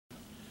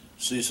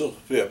Cecil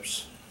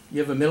Phipps.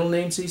 You have a middle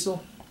name,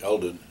 Cecil?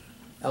 Eldon.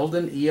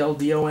 Eldon,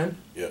 E-L-D-O-N?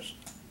 Yes.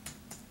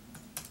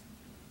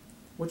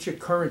 What's your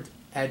current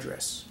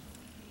address?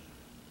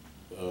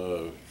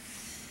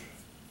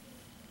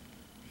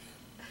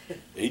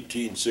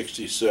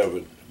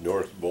 1867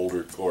 North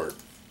Boulder Court,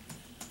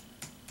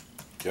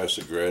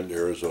 Casa Grande,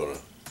 Arizona.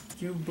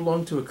 Do you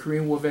belong to a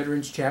Korean War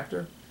Veterans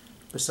chapter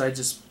besides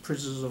this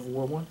Prisoners of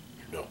War one?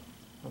 No.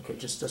 Okay,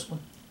 just this one.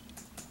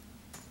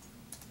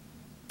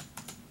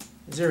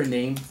 Is there a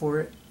name for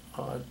it?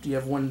 Do you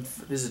have one?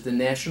 Is it the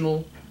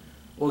national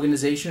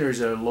organization or is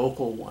it a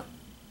local one?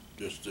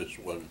 Just this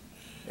one.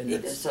 And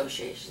The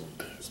Association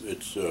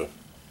It's of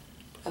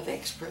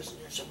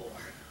Ex-Prisoners of War.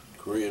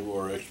 Korean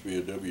War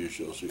XBW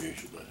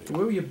Association, I think.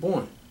 where were you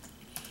born?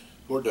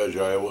 Fort Dodge,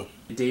 Iowa.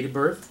 Your date of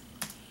birth?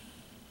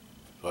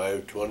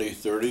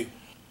 5/20/30.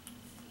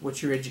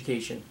 What's your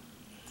education?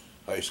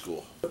 High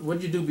school. What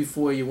did you do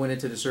before you went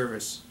into the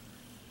service?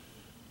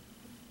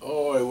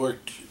 Oh, I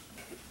worked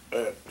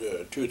at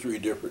 2 or 3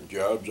 different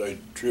jobs. I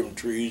trimmed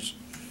trees,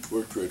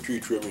 worked for a tree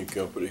trimming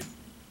company,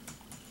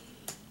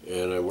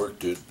 and I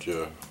worked at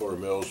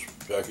Hormel's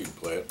packing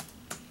plant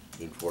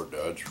in Fort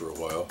Dodge for a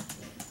while.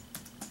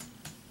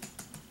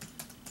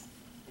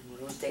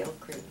 Rosedale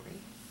Creamery.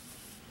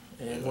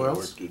 And where I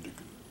else? worked at the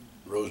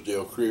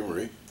Rosedale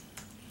Creamery.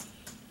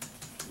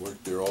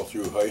 Worked there all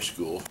through high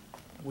school.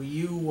 Were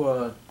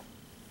you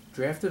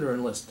drafted or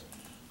enlisted?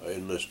 I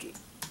enlisted.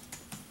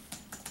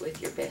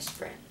 With your best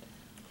friend.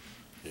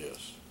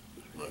 Yes,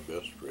 with my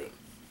best friend.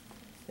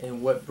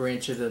 And what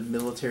branch of the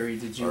military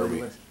did you Army.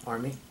 enlist?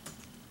 Army.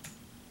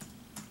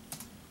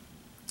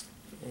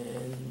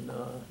 And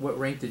what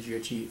rank did you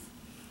achieve?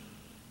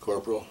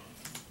 Corporal.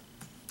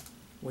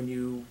 When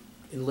you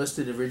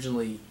enlisted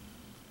originally,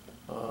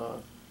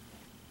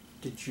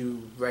 did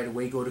you right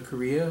away go to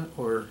Korea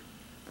or?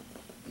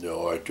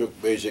 No, I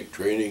took basic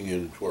training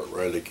in Fort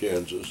Riley,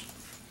 Kansas.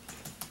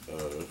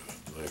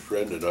 My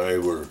friend and I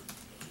were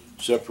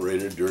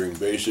separated during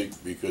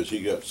basic because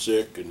he got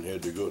sick and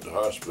had to go to the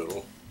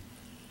hospital.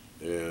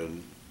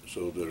 And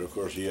so that, of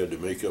course, he had to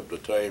make up the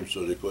time,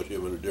 so they put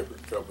him in a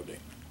different company.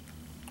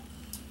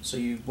 So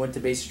you went to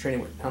basic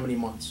training with how many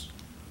months?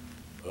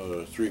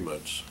 3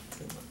 months.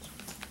 3 months.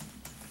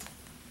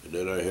 And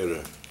then I had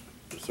a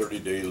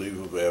 30-day leave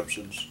of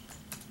absence.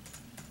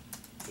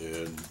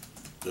 And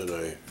then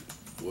I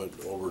went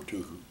over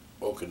to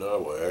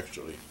Okinawa,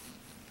 actually.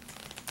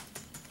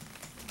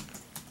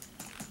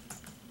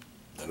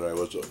 And I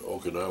was at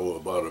Okinawa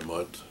about a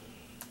month,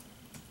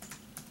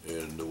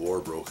 and the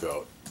war broke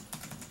out.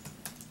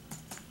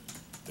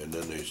 And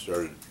then they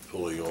started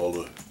pulling all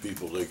the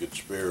people they could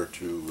spare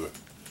to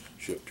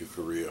ship to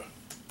Korea.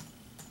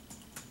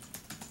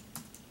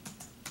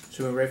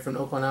 So you went right from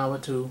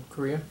Okinawa to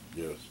Korea?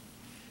 Yes,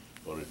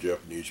 on a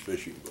Japanese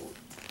fishing boat.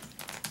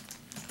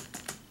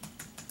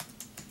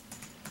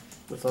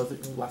 With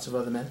lots of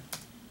other men?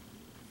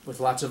 With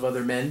lots of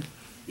other men?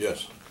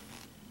 Yes,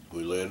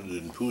 we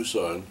landed in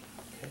Busan,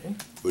 Okay.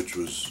 which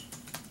was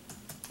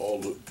all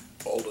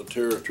the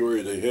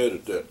territory they had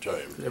at that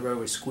time. Everybody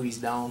was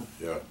squeezed down.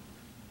 Yeah,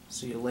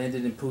 So you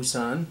landed in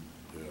Busan.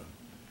 yeah.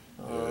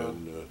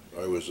 And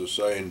I was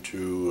assigned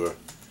to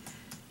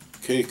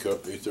K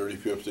Company,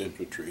 35th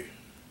Infantry.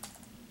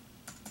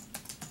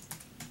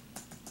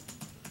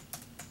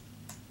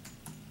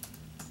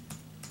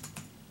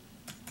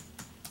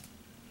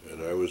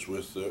 And I was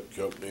with that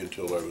company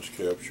until I was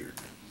captured.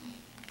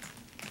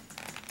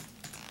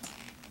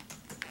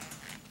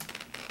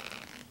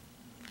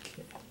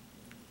 Okay.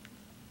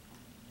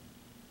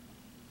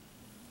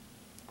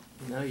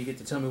 Now you get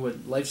to tell me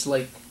what life's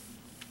like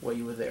while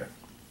you were there.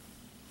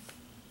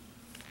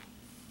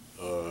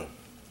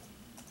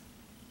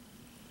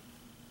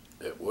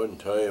 At one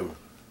time,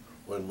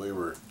 when we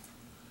were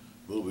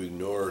moving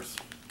north,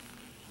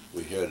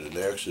 we had an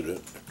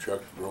accident. A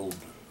truck rolled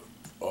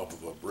off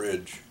of a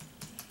bridge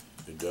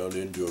and down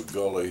into a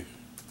gully.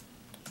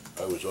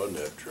 I was on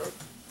that truck.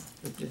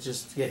 Did it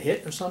just get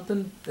hit or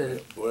something?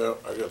 Well,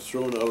 I got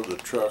thrown out of the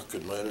truck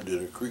and landed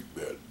in a creek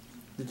bed.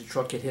 Did the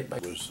truck get hit by?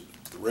 It was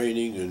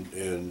raining,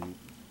 and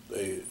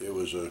it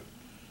was a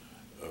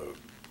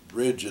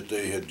bridge that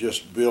they had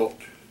just built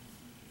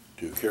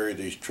to carry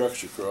these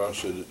trucks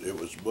across, and it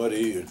was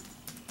muddy,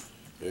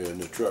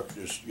 and the truck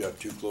just got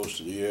too close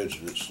to the edge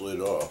and it slid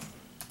off.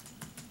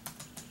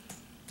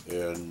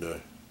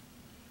 And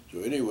so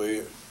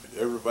anyway,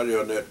 everybody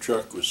on that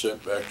truck was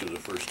sent back to the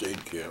first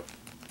aid camp.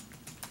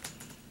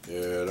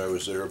 And I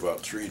was there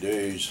about 3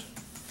 days,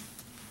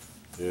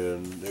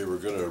 and they were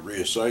going to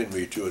reassign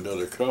me to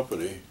another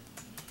company,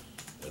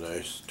 and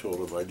I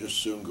told them I'd just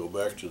soon go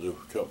back to the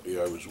company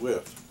I was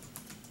with.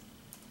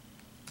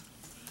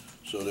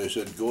 So they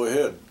said, go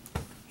ahead.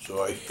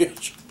 So I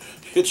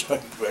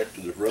hitchhiked back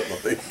to the front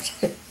lines.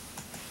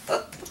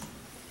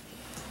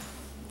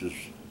 Just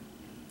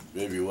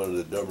maybe one of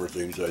the dumber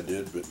things I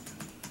did, but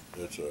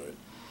that's all right.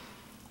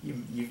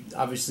 You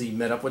obviously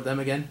met up with them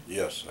again?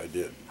 Yes, I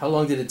did. How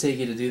long did it take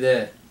you to do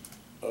that?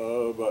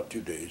 About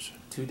 2 days.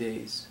 2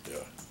 days.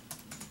 Yeah.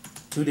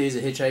 2 days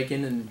of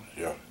hitchhiking and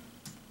Yeah.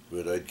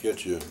 but I'd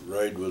catch a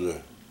ride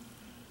with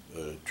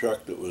a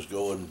truck that was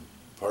going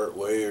part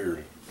way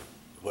or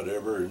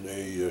whatever, and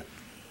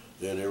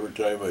then every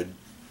time I'd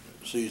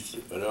see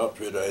an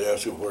outfit, I'd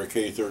ask them where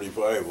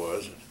K-35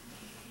 was.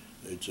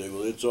 They'd say,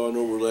 well, it's on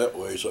over that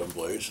way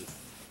someplace.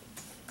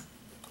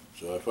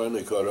 So I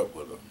finally caught up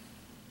with them.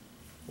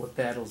 What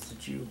battles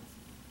did you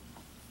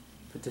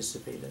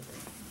participate in?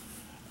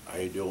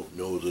 I don't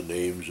know the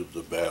names of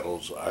the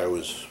battles. I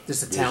was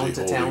Just the busy town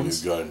to holding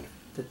towns? a gun.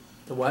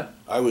 The what?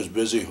 I was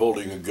busy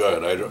holding a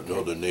gun. I don't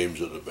know the names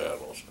of the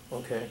battles.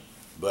 Okay.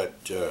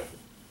 But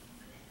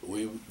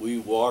we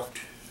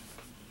walked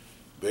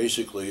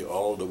basically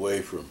all the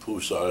way from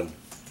Busan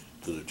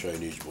to the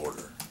Chinese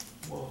border.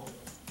 Whoa.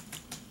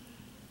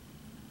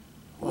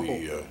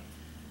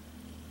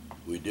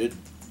 We did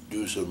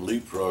do some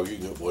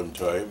leapfrogging at one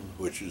time,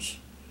 which is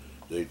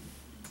they'd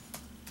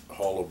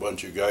haul a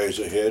bunch of guys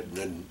ahead,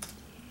 and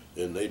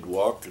then they'd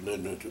walk, and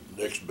then the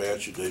next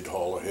batch they'd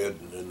haul ahead,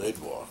 and then they'd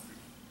walk.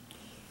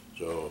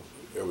 So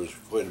there was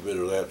quite a bit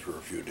of that for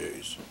a few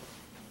days.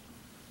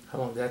 How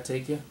long did that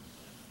take you?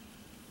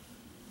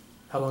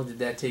 How long did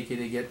that take you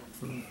to get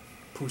from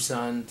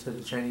Busan to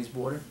the Chinese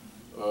border?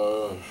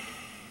 Till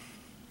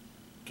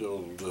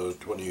the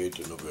 28th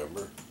of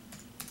November.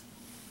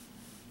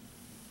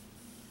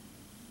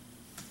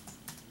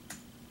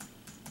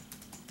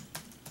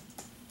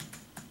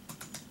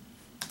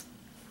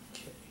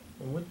 Okay.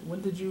 And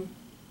when did you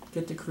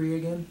get to Korea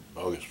again?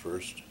 August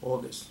 1st.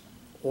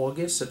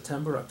 August,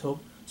 September,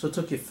 October. So it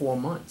took you 4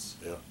 months.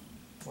 Yeah.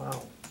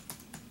 Wow.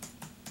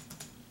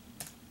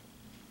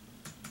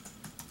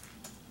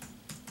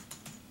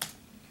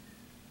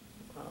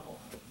 Wow.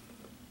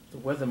 The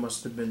weather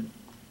must have been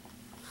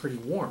pretty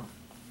warm.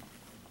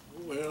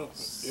 Well, it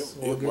August,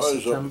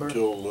 was September. up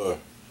until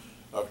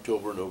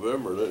October,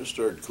 November. Then it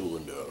started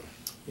cooling down.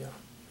 Yeah.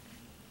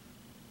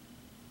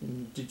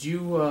 Did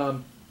you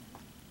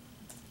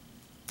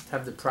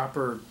have the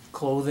proper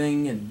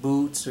clothing and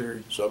boots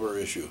or Summer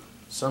issue.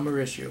 summer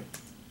issue?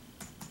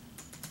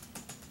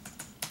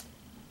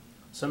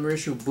 Summer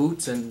issue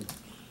boots and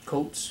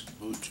coats.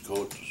 Boots,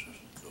 coats,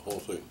 the whole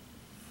thing.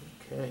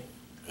 Okay.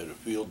 And a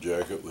field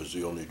jacket was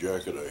the only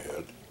jacket I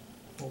had.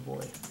 Oh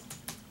boy.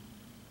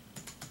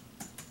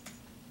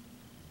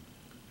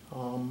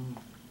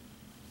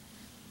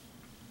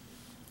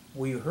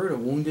 Were you hurt or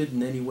wounded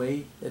in any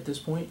way at this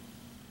point?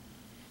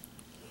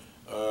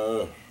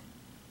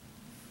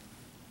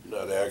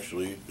 Not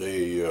actually.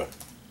 They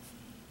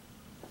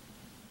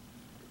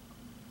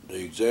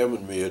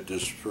examined me at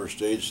this first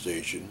aid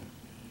station,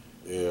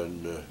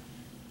 and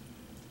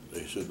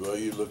they said, "Well,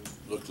 you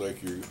look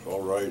like you're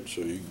all right,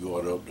 so you can go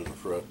on out to the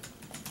front."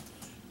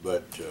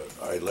 But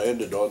I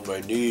landed on my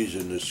knees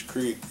in this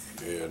creek,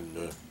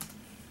 and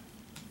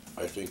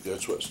I think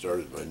that's what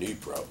started my knee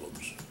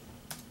problems.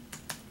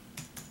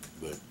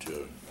 But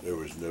there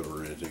was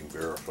never anything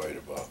verified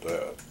about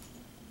that.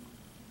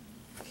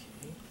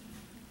 Okay.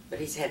 But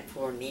he's had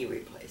 4 knee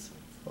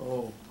replacements.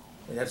 Oh,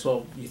 and that's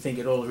all, you think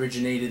it all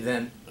originated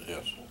then?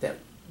 Yes, That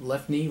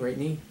left knee, right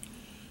knee?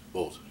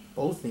 both.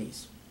 Both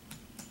knees?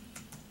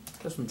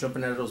 Just from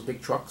jumping out of those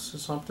big trucks or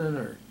something,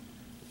 or?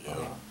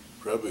 Yeah,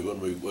 probably when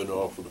we went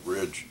off of the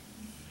bridge,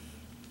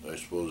 I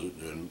suppose,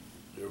 and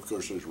of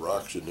course there's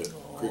rocks in that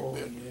creek Oh,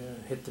 bed. yeah,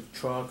 hit the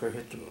truck or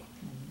hit the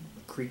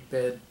creek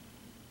bed.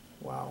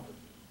 Wow.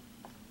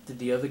 Did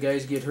the other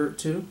guys get hurt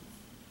too?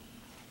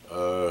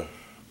 I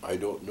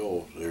don't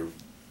know.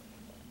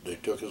 They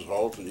took us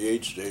all to the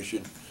aid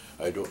station.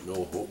 I don't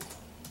know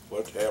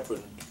what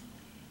happened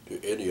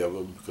to any of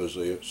them because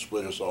they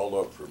split us all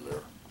up from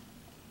there,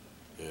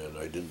 and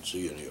I didn't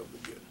see any of them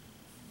again.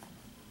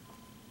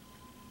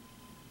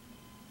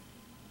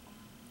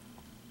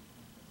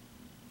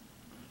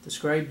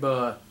 Describe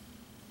the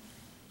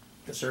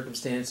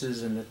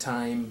circumstances and the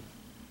time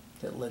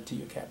that led to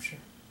your capture.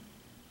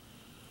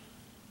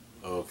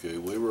 Okay,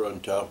 we were on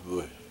top of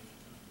a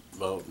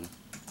mountain,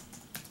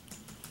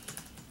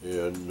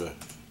 and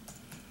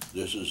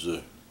this is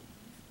the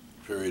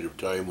period of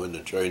time when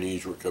the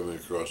Chinese were coming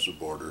across the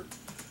border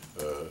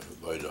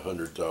by the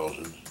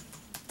 100,000,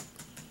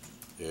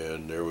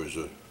 and there was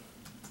a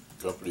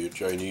company of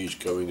Chinese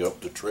coming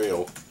up the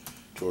trail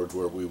toward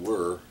where we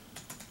were,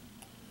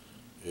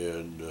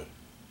 and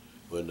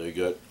when they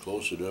got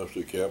close enough,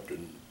 the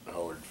captain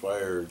hollered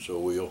fire, and so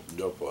we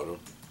opened up on them.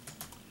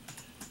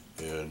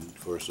 And of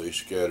course they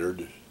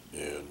scattered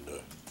and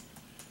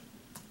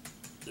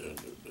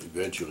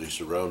eventually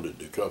surrounded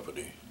the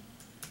company,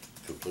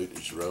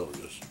 completely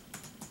surrounded us.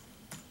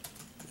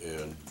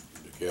 And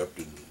the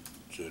captain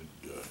said,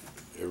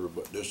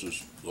 everybody, this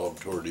is long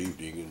toward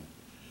evening, and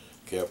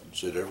the captain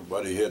said,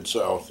 everybody head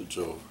south, and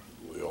so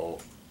we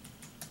all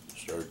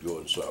started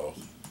going south.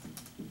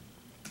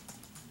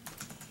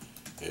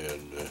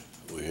 And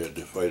we had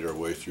to fight our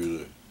way through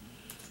the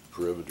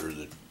perimeter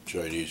that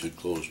Chinese had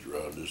closed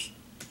around us.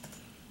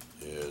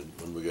 And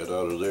when we got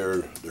out of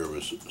there, there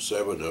was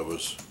 7 of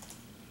us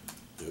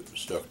that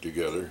stuck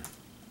together,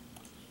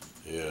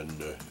 and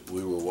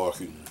we were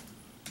walking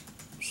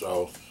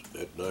south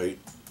at night,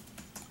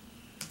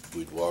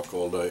 we'd walk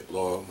all night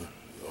long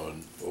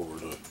on over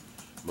the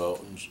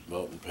mountains,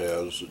 mountain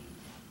paths,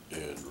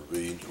 and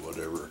ravines and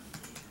whatever,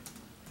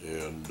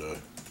 and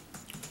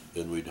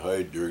then we'd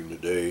hide during the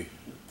day,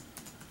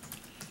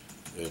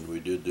 and we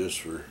did this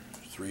for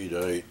 3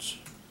 nights.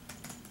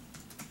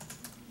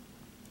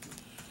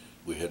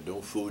 We had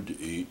no food to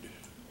eat.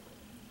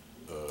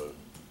 The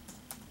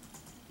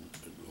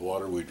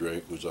water we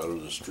drank was out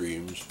of the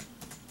streams,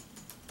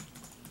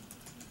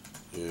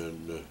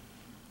 and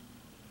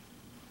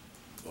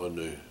on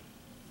the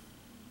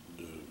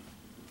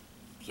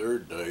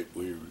 3rd night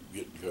we were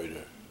getting kind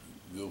of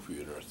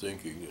goofy in our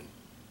thinking, and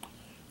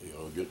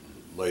getting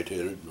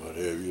lightheaded and what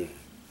have you.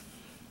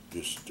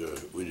 Just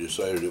we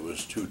decided it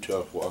was too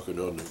tough walking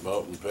on the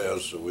mountain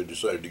paths, so we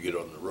decided to get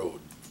on the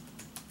road,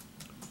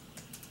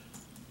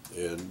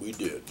 and we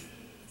did.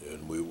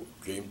 And we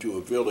came to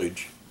a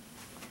village,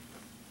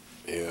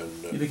 and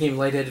You became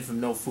lightheaded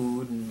from no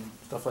food and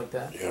stuff like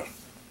that? yeah.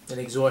 And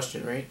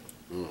exhaustion, right?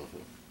 Mm-hmm.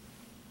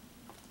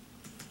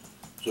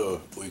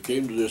 So we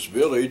came to this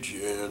village,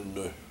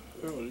 and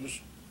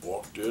just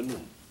walked in,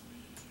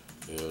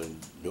 and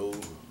no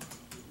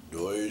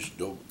noise,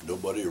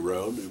 nobody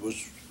around. It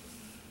was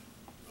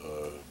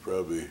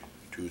probably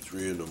 2,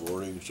 3 in the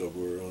morning,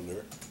 somewhere around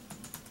there,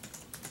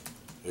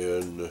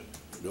 and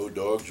no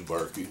dogs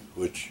barking,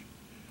 which,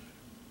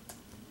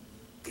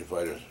 if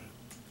I'd have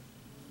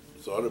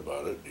thought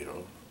about it,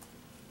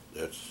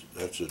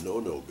 that's a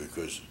no-no,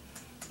 because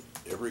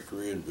every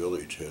Korean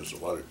village has a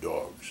lot of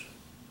dogs,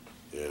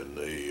 and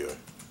they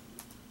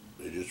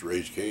just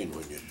raise Cain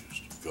when you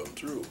come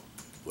through,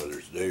 whether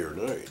it's day or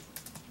night.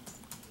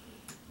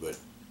 But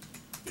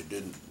it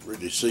didn't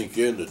really sink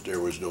in that there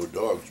was no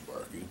dogs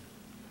barking,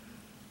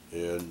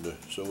 and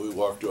so we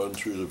walked on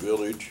through the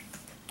village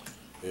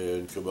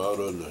and come out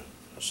on the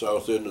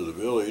south end of the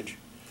village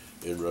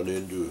and run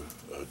into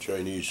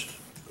Chinese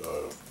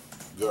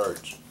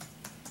guards.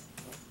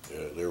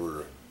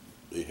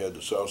 They had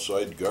the south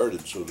side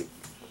guarded so that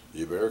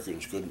the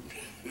Americans couldn't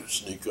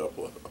sneak up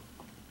on them.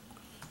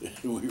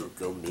 We were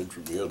coming in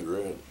from the other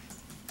end.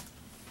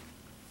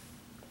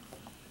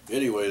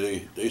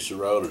 Anyway, they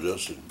surrounded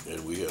us,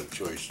 and we had a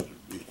choice to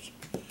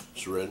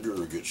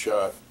surrender or get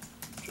shot.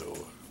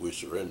 So we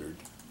surrendered,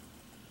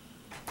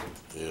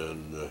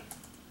 and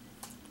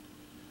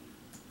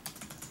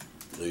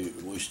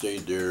we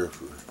stayed there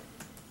for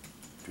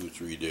 2 or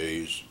 3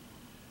 days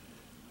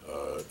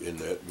in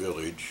that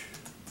village,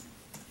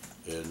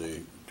 and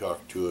they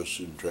talked to us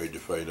and tried to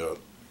find out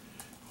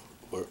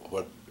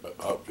what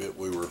outfit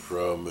we were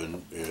from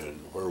and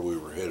where we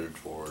were headed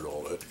for and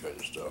all that kind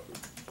of stuff.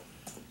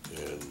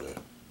 And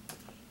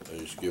I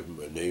just give them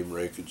a name,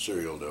 rank, and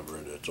serial number,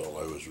 and that's all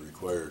I was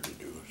required to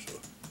do. So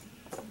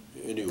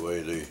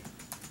anyway,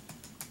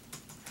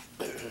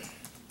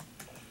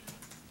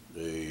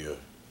 they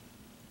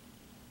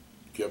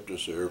kept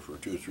us there for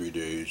 2 or 3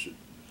 days,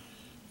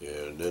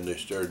 and then they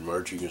started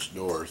marching us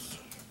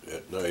north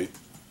at night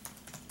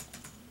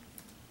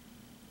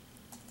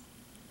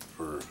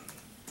for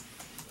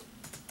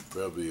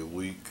probably a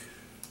week.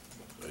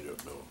 I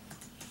don't know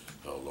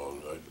how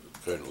long. I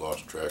kind of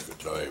lost track of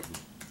time.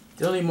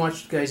 They only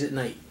marched guys at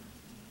night.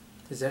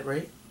 Is that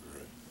right?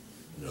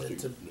 Nothing,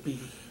 That's a big...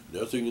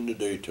 nothing in the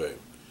daytime.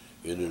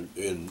 And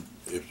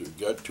if it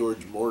got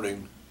towards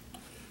morning,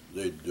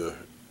 they'd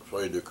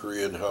find a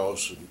Korean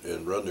house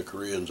and run the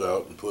Koreans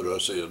out and put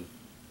us in.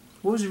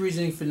 What was the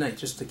reasoning for night?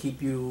 Just to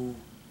keep you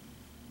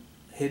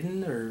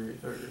hidden, or?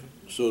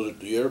 So that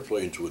the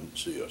airplanes wouldn't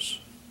see us.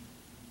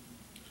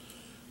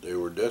 They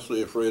were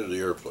deathly afraid of the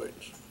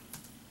airplanes.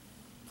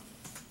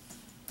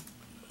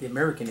 The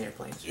American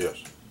airplanes?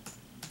 Yes.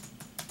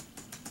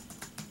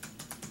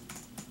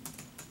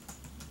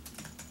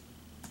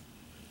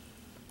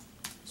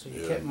 So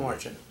you kept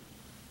marching.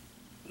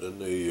 Then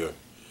we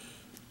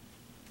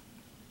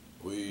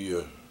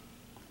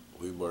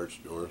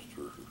marched north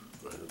for,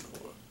 I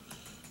don't know,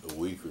 a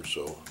week or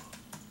so.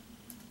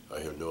 I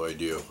have no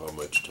idea how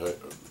much time,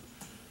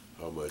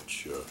 how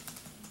much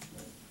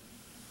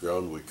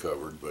ground we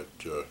covered, but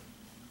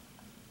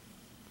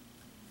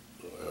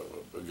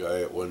a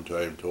guy at one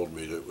time told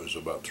me that it was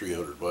about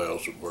 300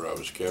 miles from where I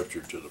was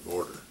captured to the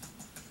border.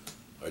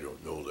 I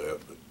don't know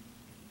that, but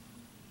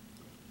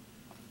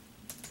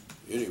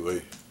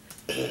anyway,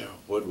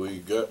 when we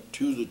got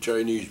to the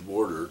Chinese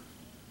border,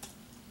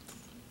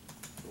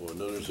 well,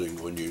 another thing,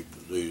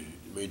 they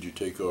made you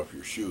take off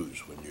your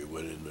shoes when you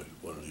went into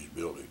one of these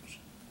buildings,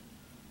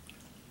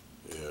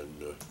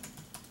 and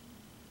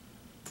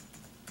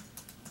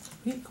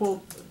They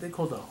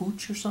called a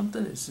hooch or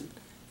something. Is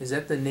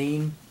that the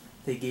name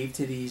they gave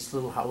to these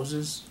little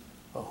houses?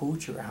 A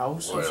hooch or a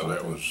house or something?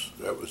 Well,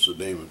 that was the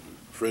name of the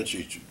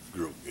French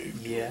group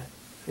gave. Yeah,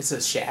 it's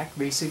a shack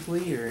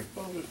basically, or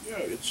Well, yeah,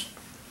 it's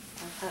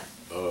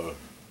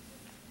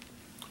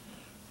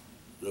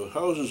the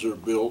houses are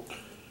built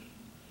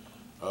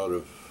out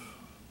of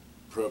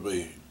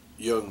probably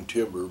young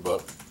timber,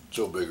 about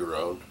so big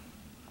around,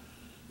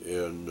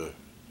 and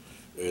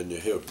they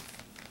have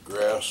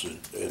grass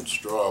and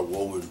straw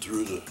woven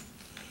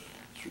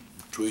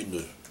between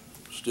the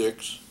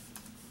sticks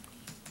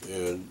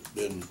and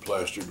then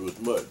plastered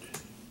with mud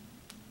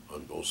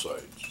on both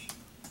sides.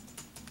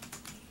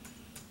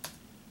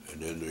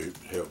 And then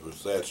they have a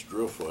thatched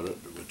roof on it,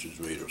 which is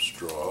made of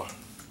straw.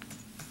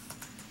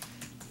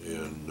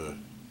 And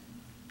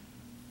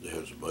it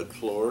has a mud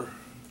floor.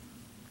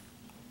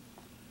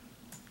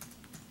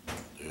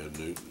 And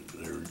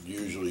there are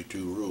usually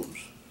two rooms.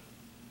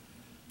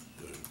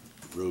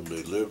 The room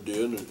they lived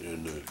in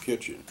and the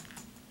kitchen.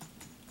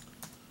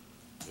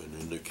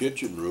 And in the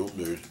kitchen room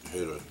they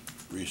had a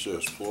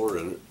recessed floor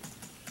in it,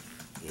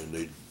 and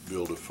they'd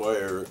build a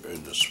fire,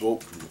 and the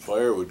smoke from the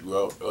fire would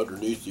go out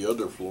underneath the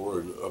other floor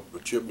and up a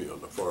chimney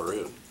on the far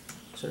end.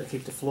 So to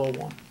keep the floor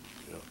warm.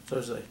 Yeah. So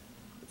it's like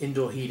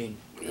indoor heating.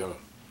 Yeah.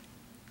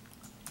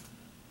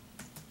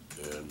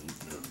 And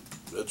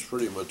that's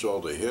pretty much all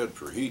they had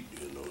for heat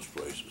in those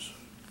places.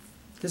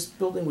 This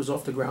building was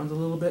off the ground a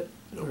little bit,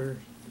 No. or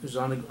it was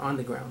on the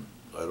ground,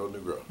 Out on the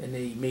ground. and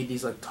they made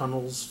these like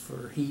tunnels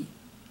for heat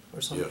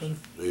or something.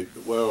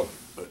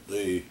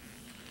 Yes.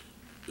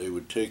 They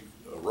would take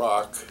a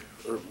rock,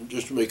 or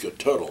just to make a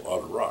tunnel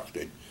out of rock.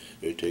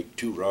 They'd take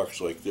two rocks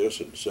like this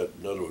and set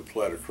another one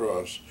flat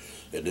across,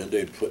 and then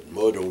they'd put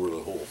mud over the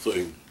whole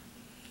thing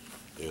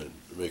and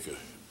make a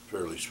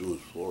fairly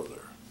smooth floor there.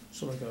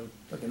 So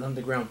like an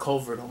underground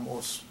culvert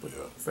almost, but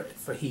Yeah.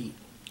 for heat.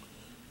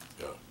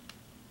 Yeah.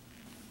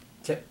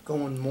 Kept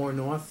going more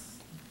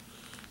north.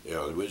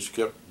 Yeah, we just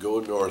kept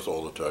going north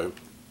all the time.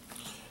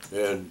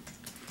 And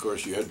of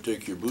course you had to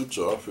take your boots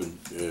off,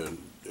 and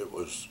it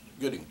was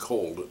getting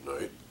cold at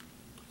night.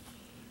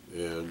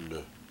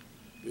 And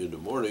in the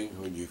morning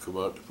when you come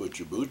out to put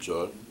your boots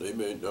on, they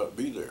may not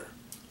be there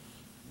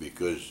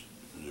because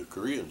the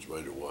Koreans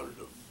might have wanted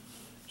them.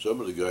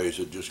 Some of the guys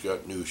had just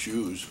got new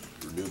shoes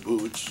or new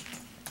boots.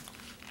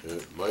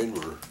 Mine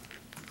were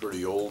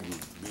pretty old and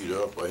beat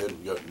up. I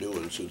hadn't got new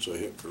ones since I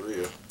hit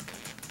Korea.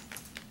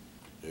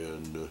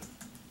 And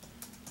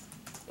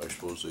I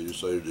suppose they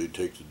decided they'd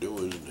take the new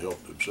ones and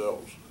help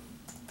themselves.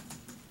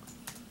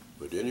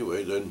 But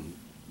anyway, then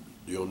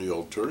the only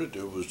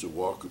alternative was to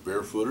walk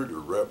barefooted or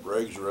wrap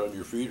rags around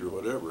your feet or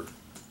whatever.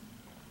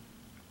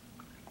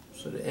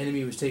 So the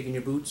enemy was taking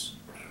your boots?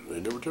 They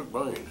never took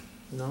mine,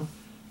 No?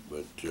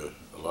 but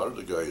a lot of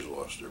the guys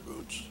lost their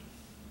boots.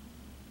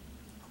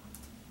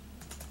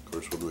 Of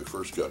course, when we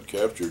first got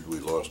captured, we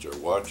lost our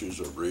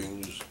watches, our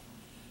rings,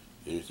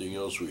 anything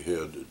else we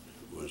had that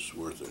was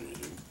worth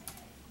anything.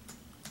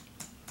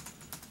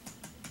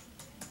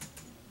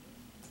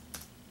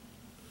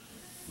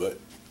 But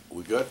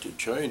we got to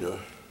China,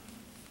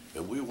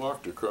 and we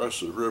walked across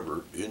the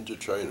river into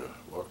China,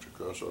 walked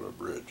across on a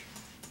bridge.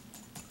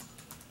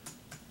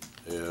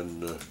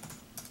 And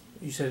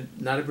You said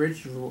not a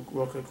bridge, you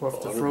walked across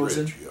the on a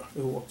frozen? bridge, yeah.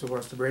 You walked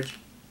across the bridge?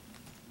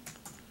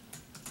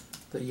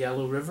 The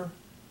Yellow River?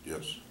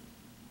 Yes.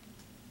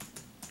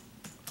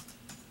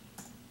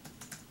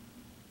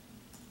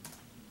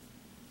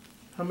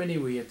 How many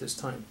were you at this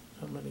time?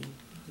 How many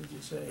did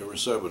you say? There were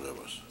 7 of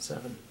us.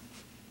 7.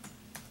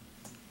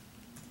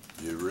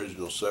 The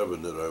original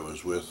 7 that I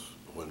was with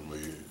when we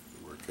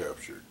were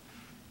captured.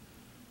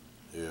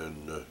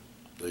 And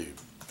they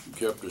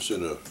kept us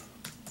in a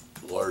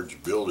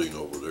large building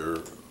over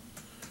there,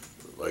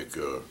 like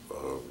a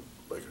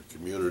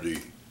community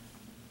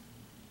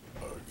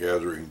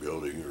gathering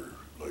building, or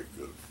like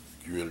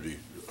a community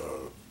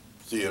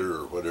theater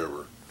or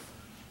whatever.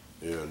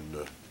 And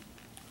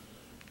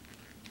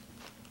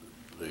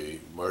they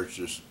marched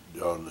us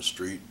down the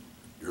street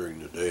during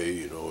the day,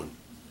 you know,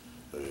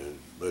 and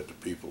let the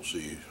people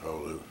see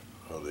how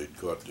they'd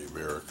caught the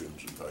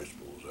Americans, and I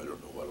suppose, I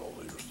don't know what all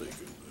they were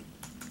thinking,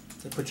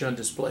 but They put you on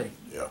display.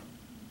 yeah.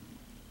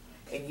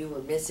 And you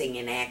were missing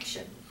in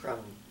action from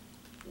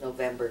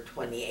November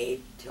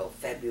 28th till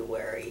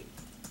February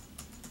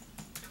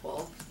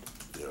 12th,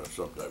 Yeah,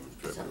 sometime in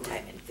February.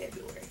 sometime in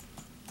February.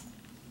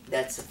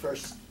 That's the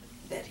first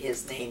that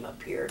his name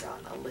appeared on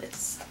a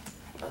list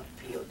of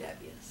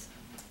POWs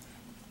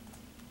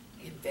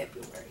in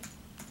February.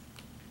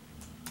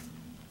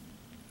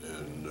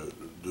 And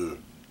the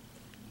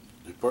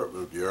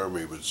Department of the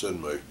Army would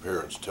send my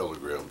parents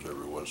telegrams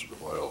every once in a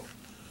while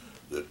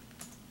that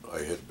I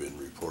had been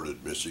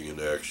reported missing in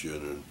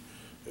action,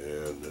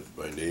 and that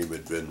my name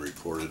had been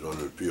reported on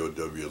the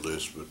POW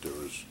list, but there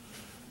was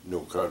no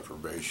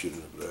confirmation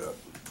of that,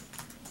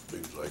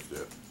 things like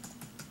that.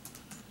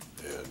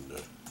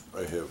 And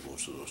I have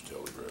most of those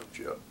telegrams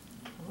yet.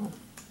 Oh.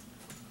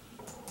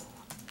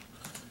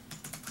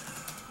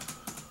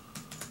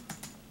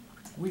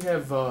 We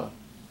have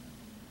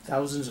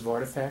thousands of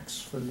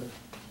artifacts from the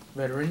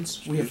veterans.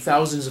 We have Excuse me?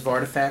 thousands of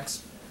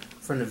artifacts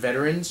from the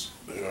veterans.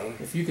 Yeah.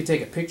 If you could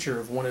take a picture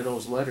of one of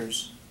those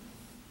letters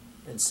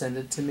and send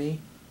it to me,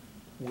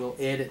 we'll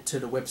add it to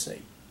the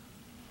website.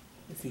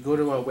 If you go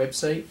to our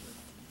website,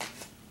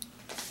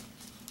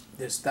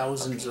 there's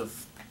thousands Okay.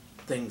 of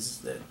things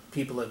that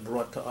people have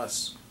brought to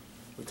us.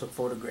 We took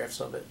photographs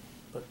of it,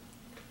 but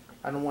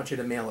I don't want you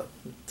to mail it.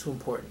 It's too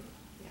important.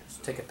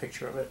 Just take a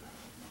picture of it.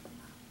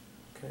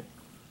 Okay.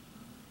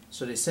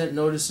 So they sent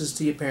notices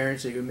to your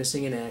parents that you're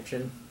missing in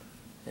action.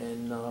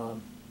 And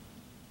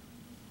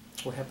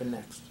what happened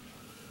next?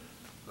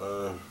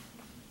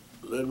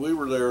 Then we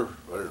were there,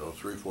 I don't know,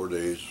 3-4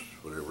 days,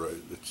 whatever.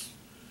 It's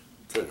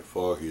kind of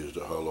foggy as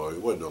to how long.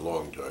 It wasn't a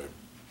long time.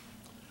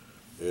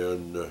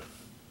 And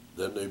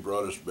then they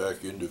brought us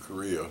back into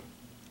Korea,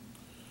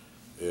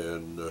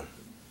 and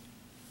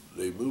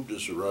they moved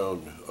us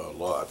around a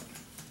lot.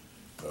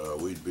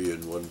 We'd be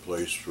in one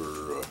place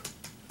for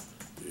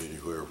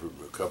anywhere from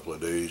a couple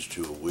of days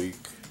to a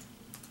week.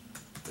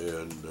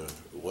 And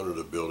one of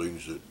the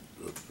buildings, the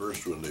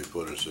first one they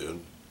put us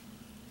in,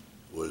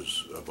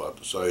 was about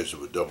the size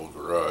of a double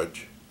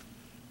garage.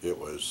 It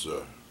was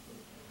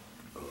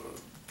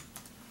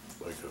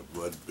like a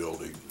mud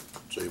building,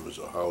 same as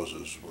the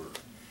houses were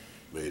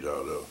made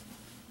out of.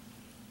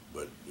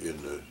 But in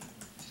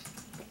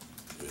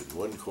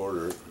one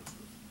corner,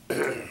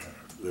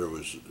 there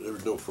was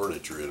no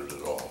furniture in it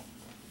at all.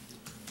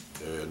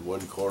 And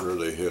one corner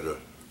they had a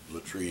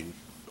latrine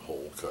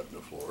hole cut in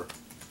the floor.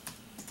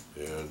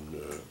 And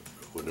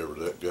whenever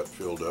that got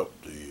filled up,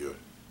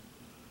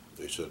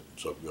 they sent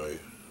some guy,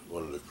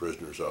 one of the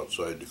prisoners,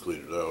 outside to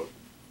clean it out.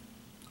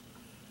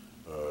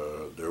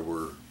 There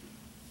were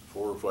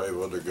 4 or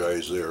 5 other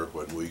guys there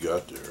when we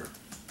got there,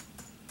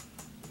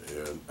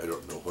 and I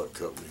don't know what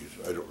companies,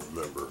 I don't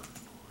remember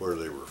where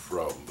they were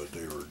from, but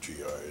they were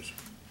GIs.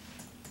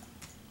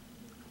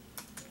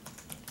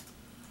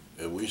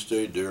 And we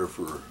stayed there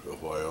for a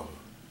while,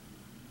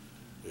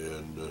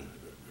 and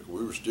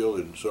we were still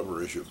in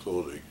summer issue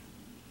clothing,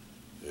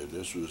 and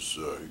this was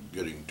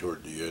getting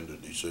toward the end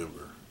of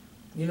December.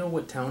 You know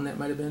what town that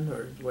might have been,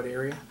 or what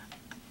area?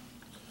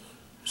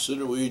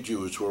 Cecil E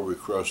was where we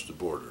crossed the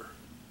border.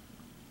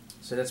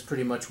 So that's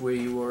pretty much where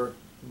you were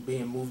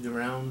being moved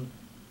around?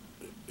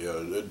 Yeah,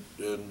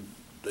 and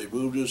they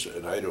moved us,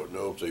 and I don't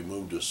know if they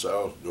moved us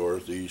south,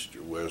 north, east,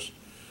 or west,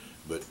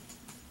 but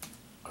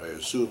I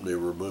assume they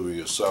were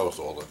moving us south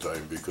all the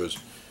time, because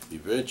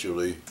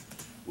eventually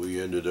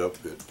we ended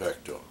up at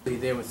Pacton. Were you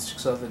there with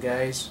 6 other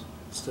guys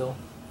still?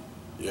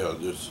 Yeah,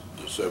 the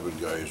 7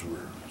 guys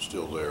were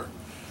still there,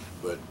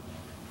 but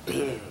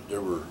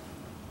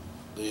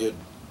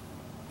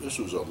this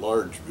was a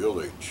large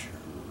village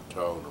or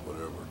town or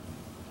whatever,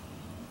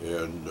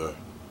 and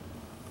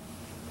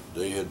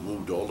they had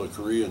moved all the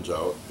Koreans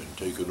out and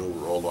taken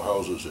over all the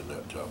houses in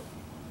that town,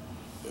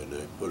 and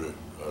they put a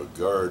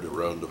guard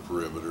around the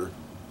perimeter,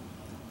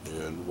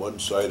 and one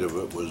side of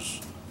it was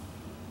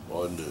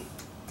on the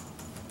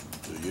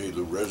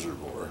Yalu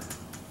Reservoir.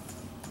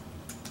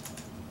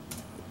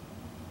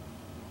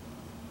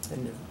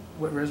 And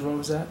what reservoir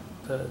was that?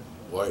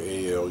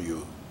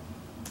 YALU.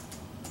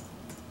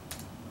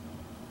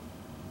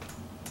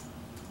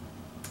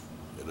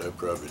 And I'm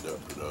probably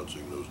not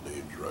pronouncing those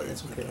names right.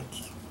 That's okay.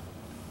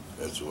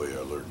 That's the way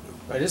I learned them.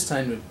 By this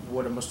time, the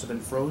water must have been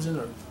frozen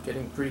or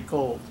getting pretty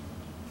cold.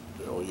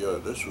 Oh yeah,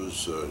 this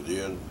was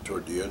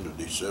toward the end of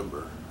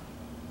December,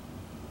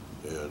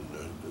 and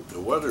the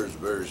weather is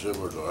very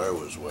similar to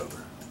Iowa's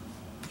weather,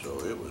 so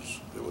it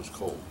was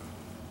cold.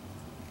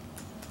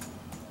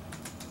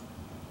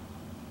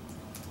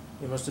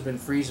 It must have been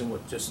freezing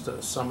with just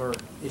a summer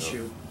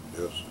issue.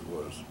 Yeah, yes, it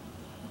was.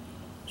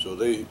 So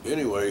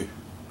anyway,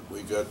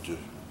 we got to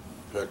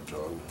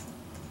Pacton,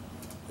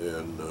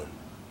 and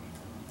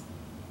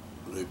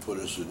they put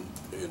us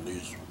in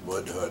these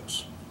mud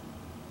huts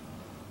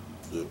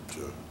that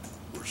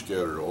were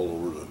scattered all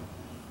over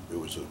it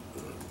was a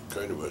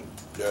kind of a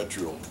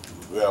natural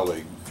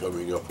valley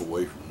coming up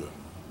away from the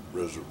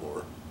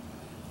reservoir,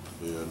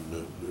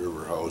 and there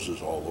were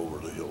houses all over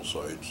the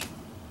hillsides.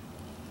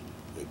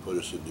 They put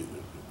us in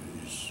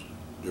these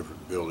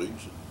different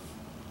buildings,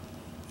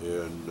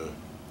 and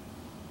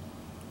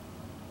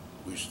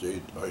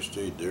I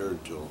stayed there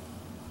until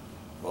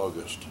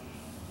August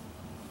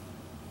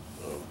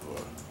of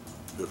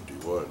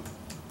 '51.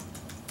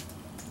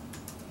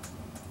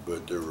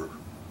 But there were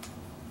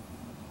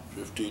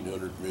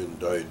 1,500 men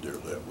died there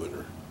that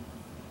winter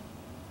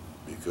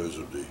because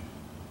of the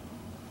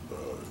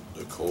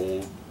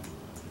cold,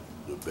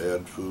 the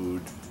bad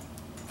food,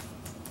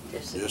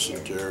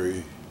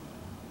 dysentery,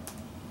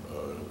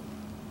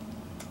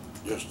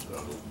 just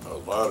a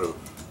lot of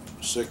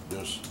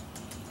sickness.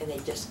 And they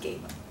just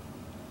gave up.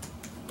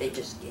 They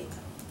just gave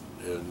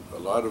up. And a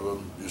lot of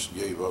them just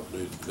gave up.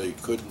 They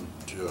couldn't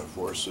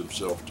force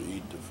themselves to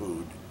eat the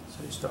food.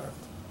 So you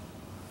starved.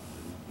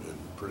 And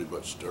pretty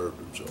much starved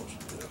themselves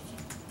to death.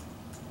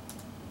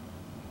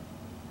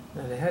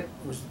 Now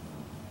was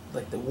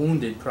like the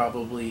wounded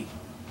probably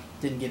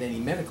didn't get any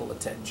medical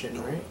attention,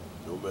 No, right?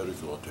 no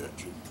medical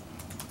attention.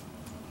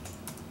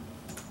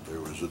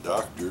 There was a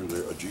doctor,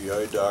 a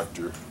GI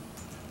doctor,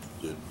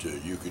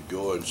 that you could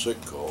go on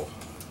sick call,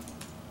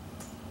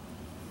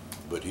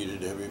 but he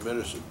didn't have any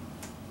medicine.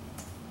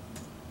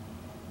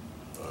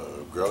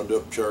 Ground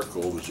up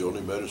charcoal was the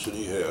only medicine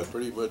he had.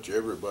 Pretty much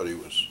everybody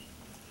was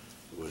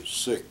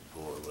sick,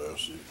 more or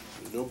less.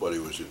 Nobody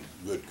was in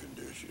good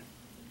condition.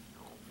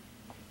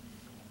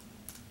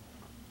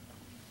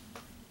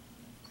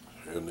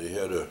 And they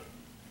had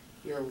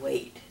Your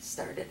weight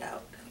started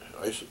out.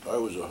 I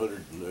was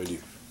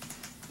 195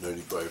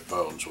 95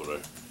 pounds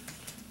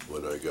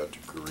when I got to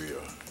Korea,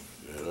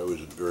 and I was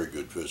in very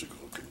good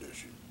physical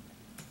condition.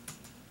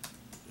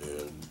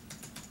 And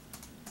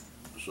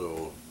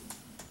so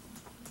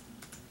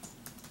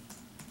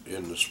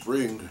in the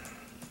spring,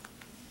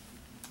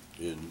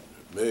 in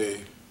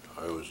May,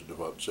 I was at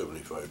about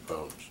 75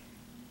 pounds.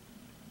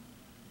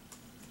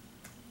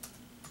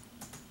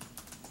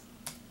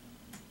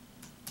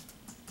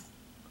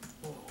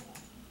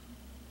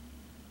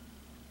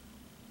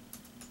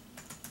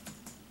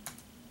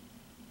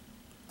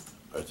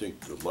 I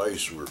think the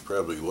lice were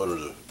probably one of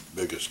the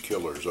biggest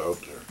killers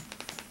out there.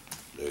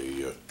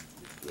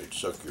 They'd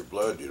suck your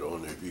blood, you know,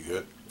 and if you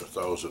had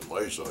 1,000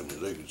 lice on you,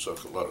 they could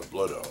suck a lot of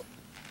blood out.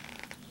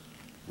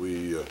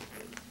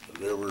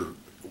 There were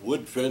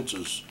wood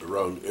fences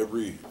around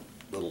every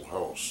little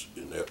house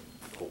in that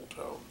whole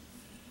town,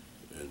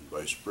 and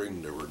by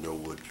spring there were no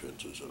wood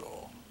fences at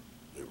all.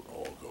 They were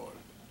all gone.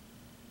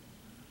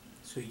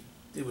 So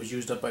it was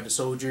used up by the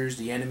soldiers,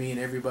 the enemy, and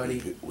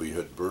everybody? We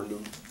had burned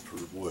them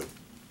for wood.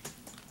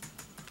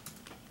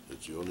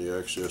 It's the only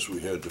access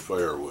we had to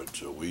firewood,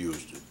 so we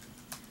used it.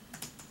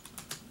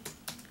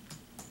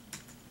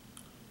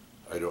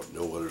 I don't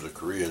know whether the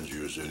Koreans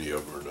used any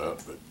of them or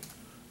not,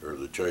 or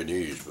the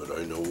Chinese, but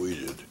I know we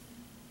did.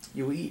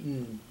 You were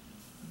eating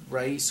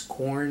rice,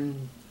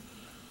 corn?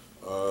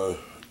 Not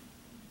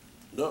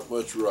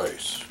much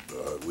rice.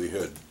 We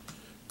had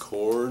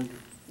corn.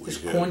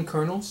 Just corn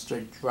kernels,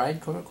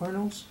 dried corn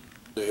kernels?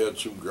 They had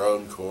some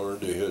ground corn.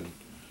 They had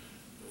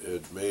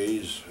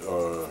maize.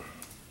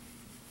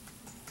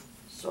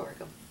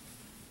 Sorghum,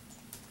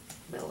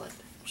 millet.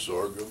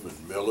 Sorghum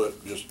and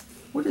millet. Just.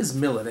 What is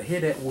millet? I hear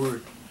that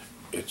word.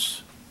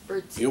 It's.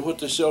 Birdseed. You know what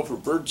they sell for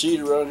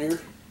birdseed around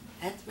here?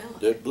 That's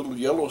millet. That little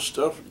yellow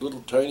stuff,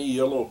 little tiny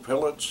yellow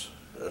pellets.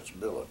 That's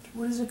millet.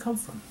 Where does it come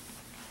from?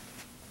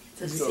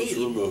 It's a It comes seed.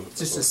 from It's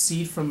just a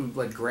seed from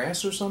like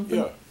grass or something?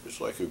 Yeah, it's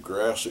like a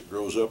grass that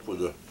grows up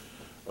with a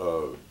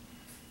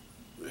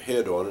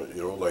head on it,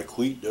 you know, like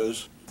wheat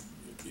does.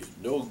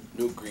 No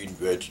green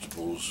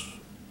vegetables,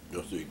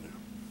 nothing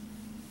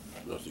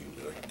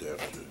like that,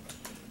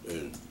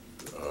 and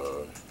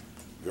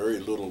very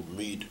little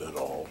meat at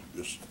all.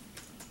 Just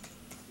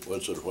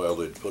once in a while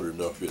they'd put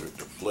enough in it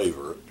to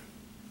flavor it,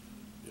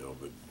 you know,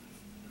 but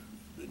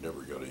they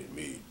never got any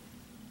meat.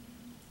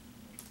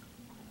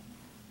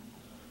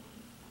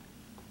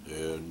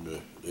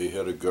 And they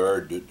had a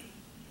guard that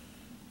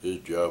his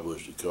job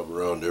was to come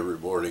around every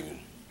morning and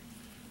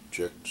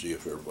check to see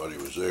if everybody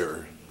was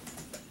there.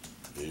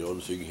 And the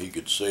only thing he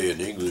could say in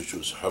English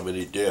was, "How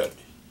many dead?"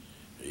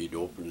 And he'd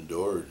open the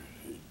door and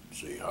he'd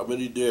say, "How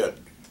many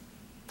dead?"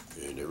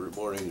 And every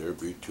morning there'd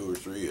be 2 or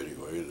 3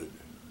 anyway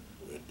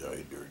that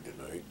died during the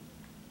night.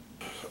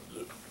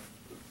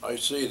 I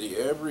say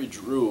the average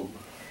room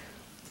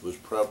was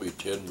probably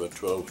 10 by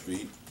 12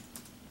 feet.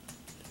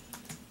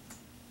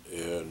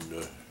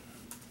 And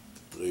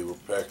they were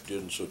packed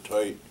in so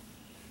tight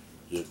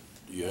that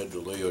you had to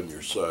lay on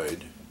your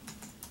side,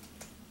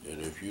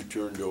 and if you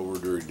turned over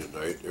during the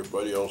night,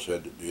 everybody else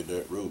in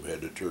that room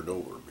had to turn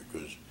over,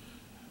 because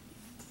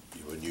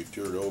when you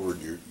turn over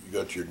and you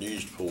got your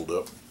knees pulled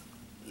up,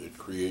 it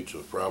creates a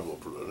problem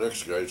for the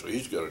next guy, so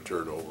he's got to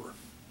turn over.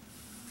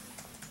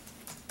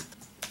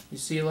 You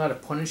see a lot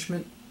of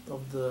punishment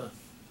of the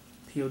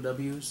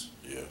POWs?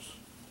 Yes.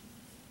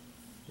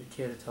 Do you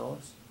care to tell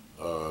us?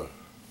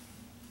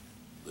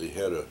 They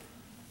had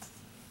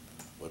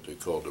what they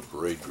called a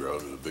parade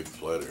ground in a big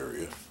flat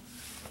area,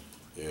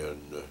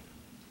 and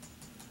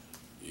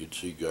you'd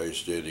see guys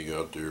standing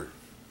out there,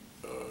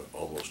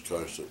 almost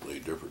constantly,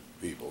 different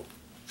people,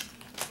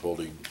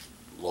 holding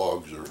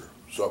logs or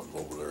something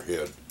over their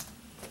head.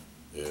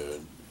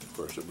 And of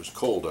course it was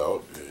cold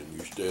out, and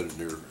you're standing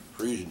there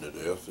freezing to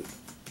death,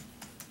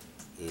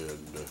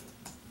 and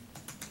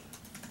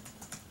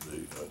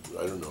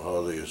I don't know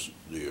how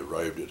they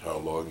arrived at how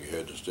long you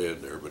had to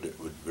stand there, but it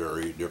would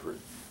vary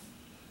different.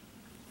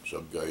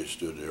 Some guys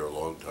stood there a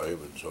long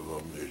time, and some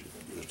of them,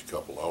 just a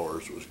couple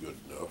hours was good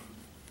enough.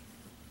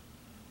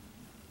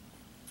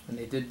 And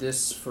they did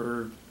this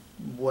for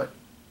what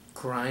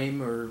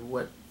crime or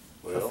what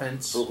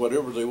offense? For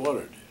whatever they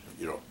wanted.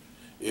 You know,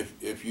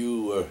 if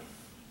you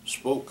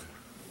spoke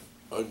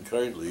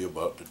unkindly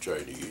about the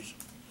Chinese,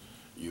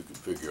 you could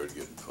figure on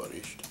getting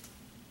punished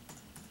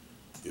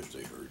if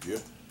they heard you.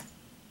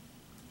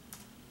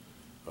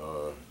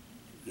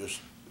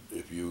 Just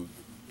if you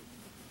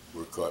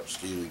were caught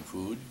stealing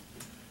food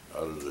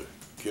out of the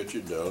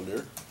kitchen down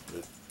there,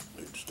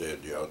 they'd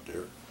stand you out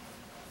there.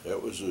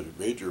 That was a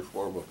major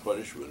form of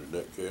punishment in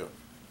that camp.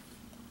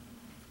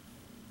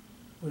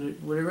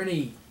 Were there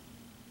any,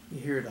 you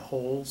hear the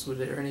holes, were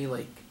there any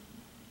like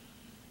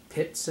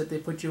pits that they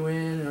put you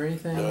in or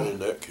anything? Not in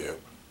that camp.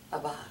 A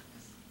box.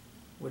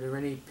 Were there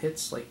any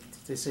pits, like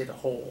they say the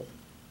hole?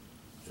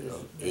 Yeah.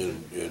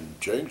 In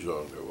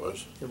Changzong there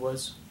was. There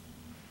was?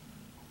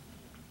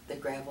 The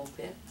gravel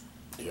pit.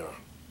 Yeah.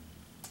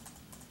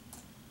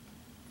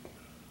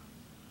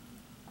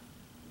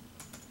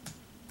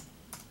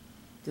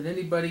 Did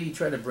anybody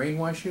try to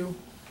brainwash you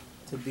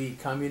to be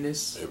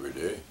communists every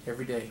day.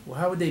 every day. Well,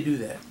 how would they do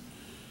that?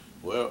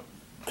 Well,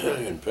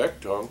 in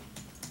Pectong,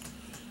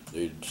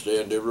 they'd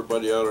stand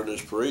everybody out on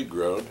this parade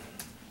ground,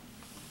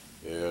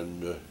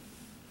 and the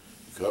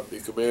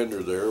company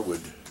commander there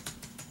would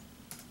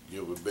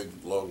give a big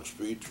long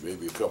speech,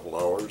 maybe a couple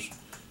hours,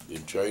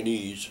 in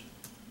Chinese,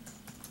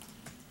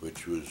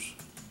 which was,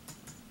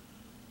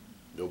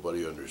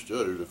 nobody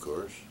understood it, of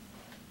course.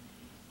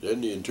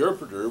 Then the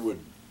interpreter would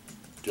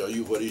tell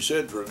you what he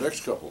said for the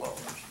next couple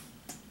hours.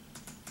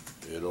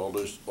 And all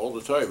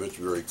the time, it's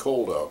very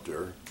cold out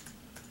there.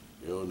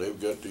 You know, and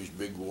they've got these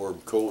big warm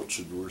coats,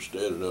 and we're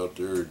standing out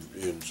there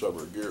in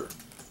summer gear.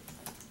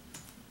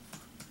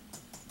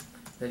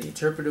 And the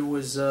interpreter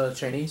was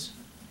Chinese?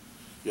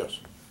 Yes.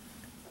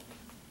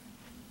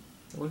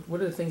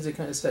 What are the things they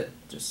kind of said?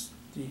 Just,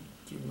 do you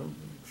remember?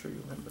 I'm sure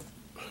you remember.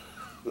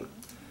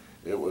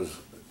 It was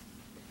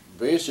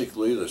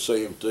basically the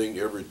same thing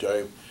every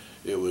time.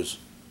 It was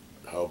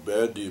how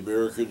bad the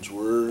Americans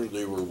were.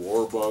 They were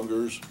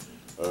warmongers.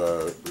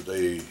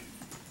 They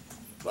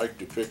liked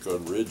to pick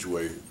on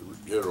Ridgway,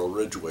 General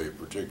Ridgway in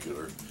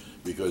particular,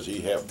 because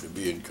he happened to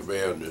be in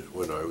command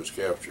when I was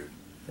captured.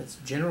 That's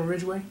General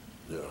Ridgway?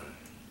 Yeah.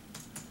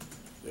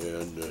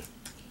 And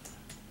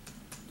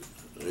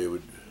they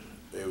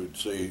would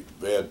say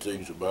bad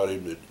things about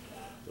him, that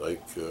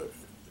like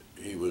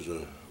he was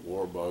a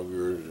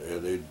warmonger,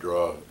 and they'd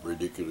draw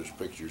ridiculous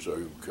pictures of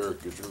him,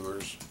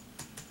 caricatures,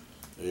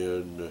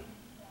 and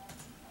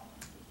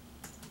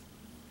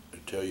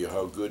tell you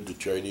how good the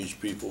Chinese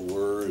people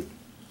were,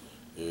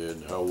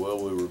 and how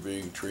well we were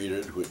being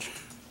treated, which,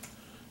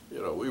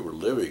 you know, we were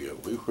living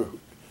it. We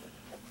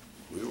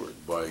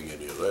weren't buying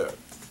any of that.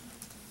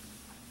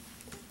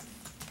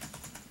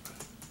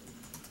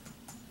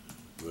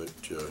 But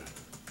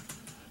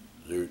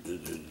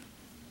the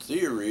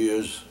theory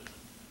is,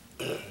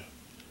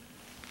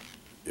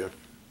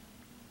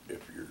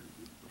 if your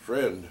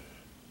friend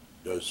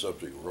does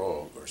something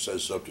wrong or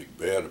says something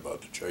bad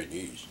about the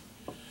Chinese,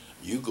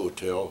 you go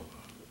tell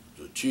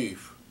the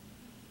chief,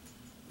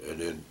 and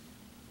then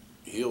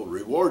he'll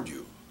reward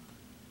you,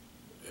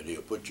 and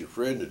he'll put your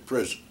friend in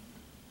prison.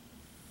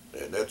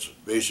 And that's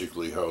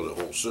basically how the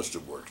whole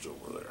system works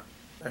over there.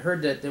 I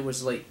heard that there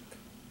was like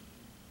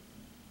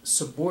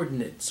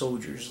subordinate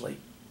soldiers, like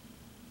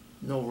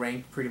no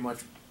rank pretty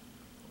much,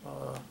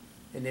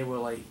 and they were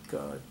like,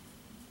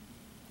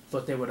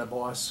 thought they were the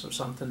boss or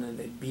something, and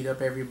they beat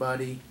up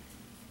everybody.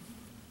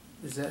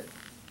 Is that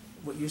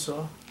what you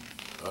saw?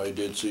 I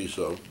did see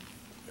some,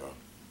 yeah.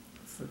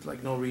 For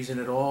like no reason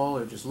at all,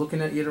 or just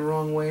looking at you the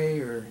wrong way,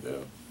 or?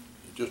 Yeah,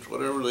 just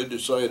whatever they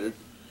decided.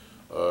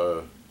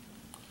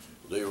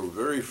 They were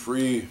very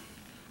free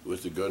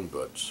with the gun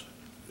butts.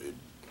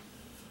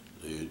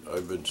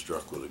 I've been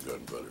struck with a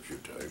gun butt a few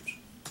times.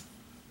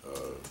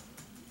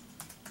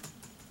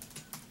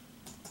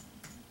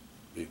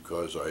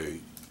 Because I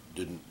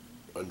didn't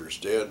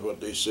understand what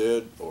they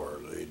said, or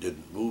they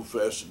didn't move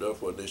fast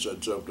enough when they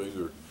said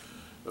something,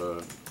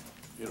 or,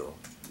 you know,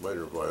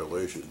 minor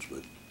violations,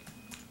 but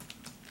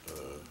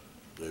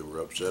they were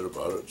upset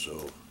about it,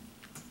 so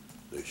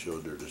they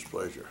showed their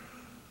displeasure.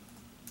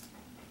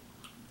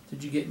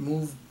 Did you get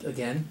moved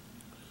again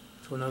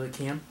to another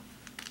camp?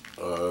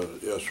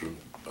 Yes, when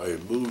I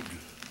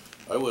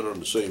went on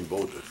the same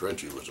boat that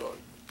Frenchie was on,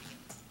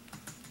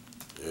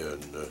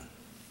 and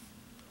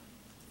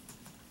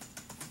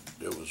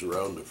it was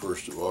around the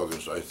 1st of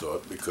August, I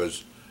thought,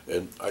 because,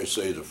 and I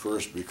say the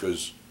 1st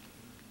because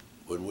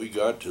when we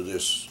got to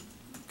this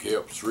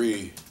Camp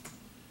 3,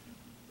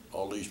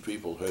 all these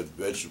people had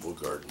vegetable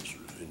gardens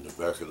in the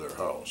back of their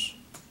house.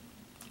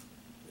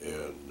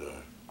 And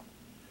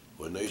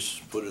when they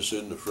put us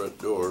in the front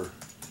door,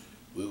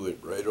 we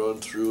went right on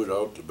through and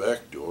out the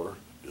back door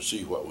to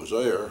see what was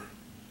there,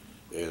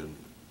 and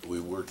we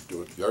worked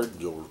with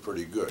gardens over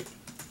pretty good.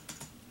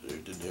 They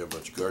didn't have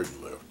much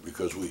garden left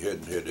because we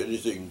hadn't had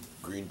anything,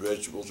 green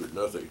vegetables or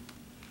nothing,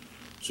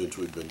 since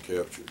we'd been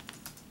captured.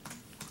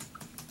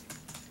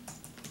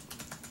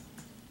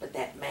 But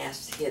that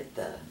mast hit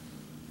the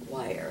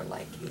wire,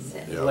 like he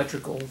said. Yeah.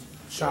 Electrical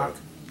shock.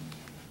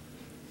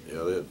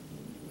 Yeah,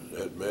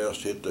 that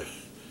mast hit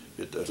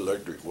that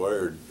electric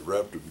wire and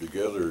wrapped them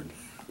together, and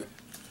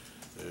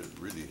it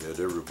really had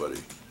everybody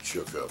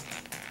shook up.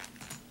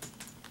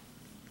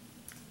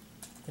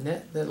 And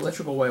that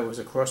electrical wire was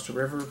across the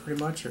river pretty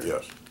much? Or?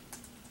 Yes.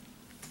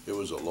 It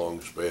was a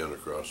long span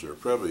across there,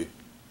 probably,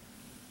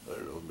 I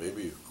don't know,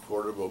 maybe a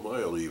quarter of a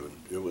mile even.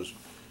 It was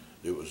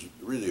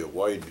really a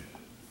wide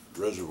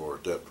reservoir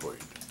at that point.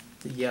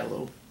 The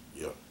yellow.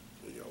 Yeah,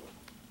 the yellow.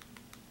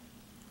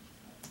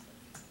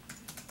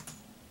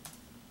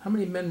 How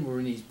many men were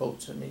in these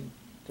boats? I mean,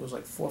 there was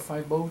like 4 or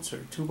 5 boats,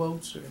 or 2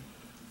 boats, or?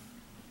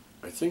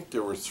 I think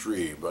there were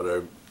 3, but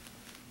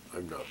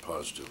I'm not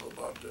positive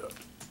about that.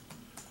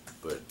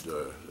 But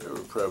there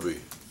were probably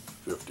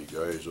 50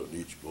 guys on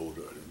each boat.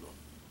 I don't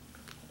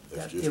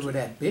know. They were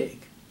that big.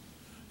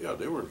 Yeah,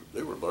 they were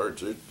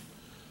large. They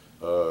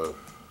were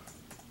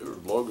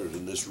longer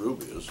than this room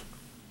is,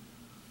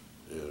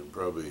 and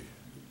probably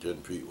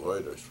 10 feet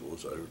wide, I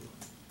suppose. I don't know.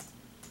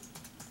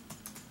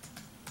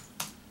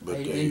 but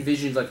I they,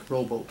 envisioned like a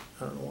rowboat.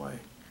 I don't know why.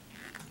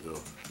 no,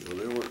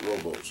 they weren't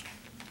rowboats.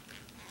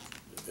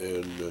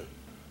 And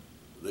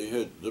they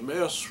had, the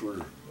masts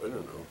were, I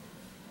don't know,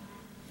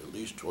 at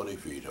least 20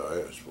 feet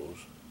high, I suppose.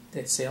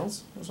 They had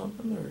sails or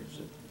something, or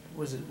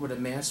was it with a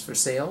mast for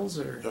sails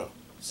or Yeah.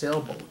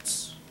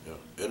 sailboats?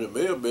 Yeah. And it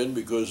may have been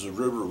because the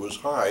river was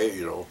high,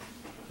 you know,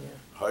 Yeah.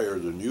 higher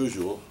than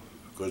usual,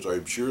 because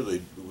I'm sure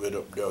they went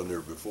up down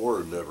there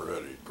before and never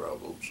had any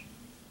problems.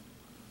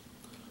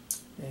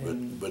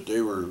 And But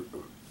they were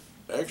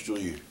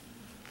actually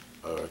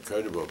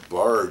kind of a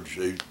barge.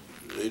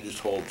 They just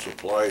hauled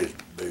supplies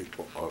based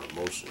on it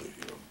mostly,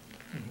 you know.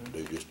 Mhm.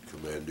 They just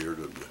commandeered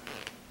them to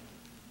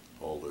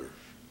haul their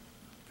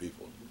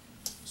people.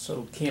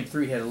 so Camp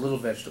 3 had a little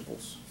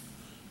vegetables.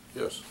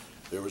 Yes.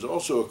 There was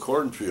also a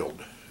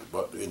cornfield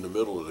in the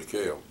middle of the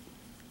camp.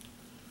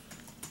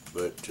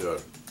 But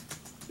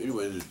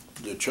anyway,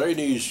 the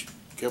Chinese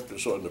kept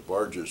us on the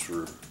barges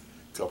for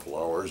a couple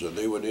hours, and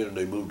they went in and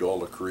they moved all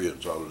the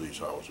Koreans out of these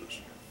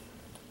houses.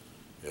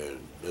 And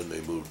then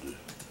they moved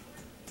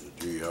the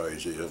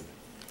GIs in,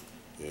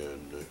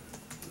 and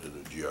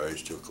then the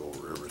GIs took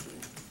over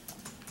everything.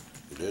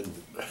 And then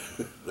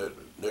that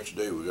next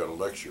day we got a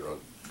lecture on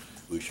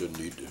we shouldn't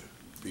eat the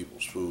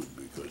people's food,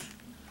 because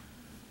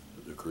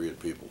the Korean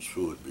people's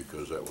food,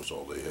 because that was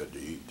all they had to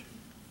eat.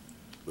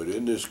 But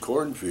in this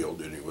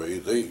cornfield anyway,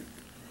 the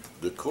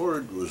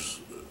corn was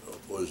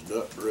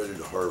not ready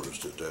to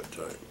harvest at that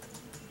time.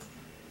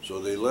 So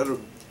they let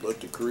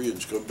the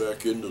Koreans come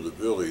back into the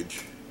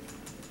village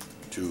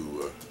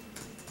to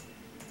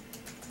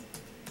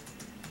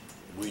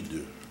weed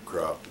the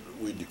crop,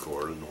 weed the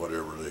corn, and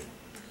whatever they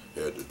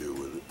had to do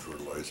with it,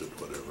 fertilize it,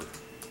 whatever.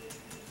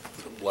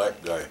 The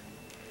black guy,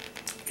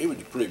 he was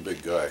a pretty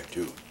big guy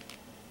too,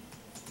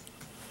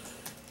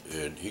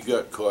 and he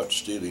got caught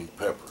stealing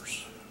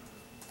peppers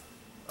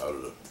out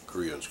of the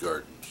Koreans'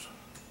 gardens.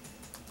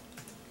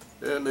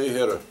 And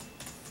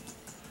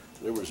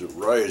there was a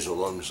rise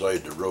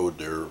alongside the road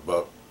there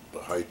about the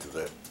height of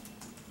that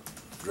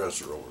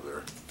dresser over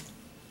there.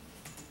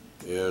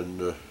 And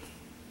the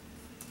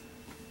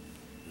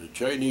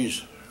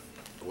Chinese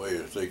way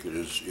of thinking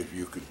is, if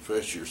you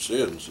confess your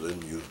sins,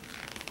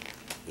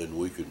 then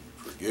we can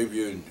forgive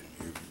you and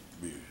you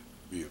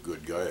be a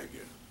good guy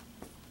again.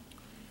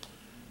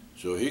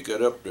 So he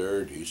got up there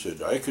and he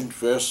said, I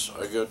confess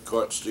I got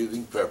caught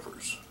stealing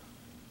peppers,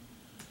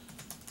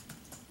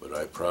 but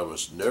I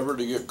promise never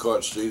to get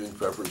caught stealing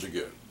peppers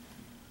again.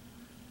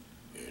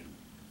 And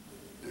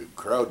the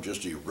crowd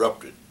just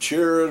erupted,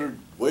 cheering,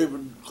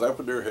 waving,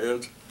 clapping their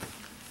hands.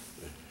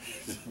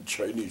 The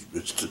Chinese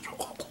missed it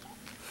all.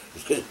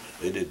 They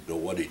didn't know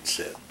what he'd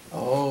said.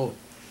 Oh,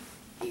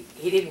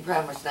 He didn't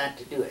promise not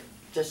to do it,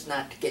 just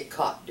not to get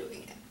caught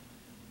doing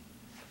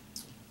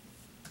it.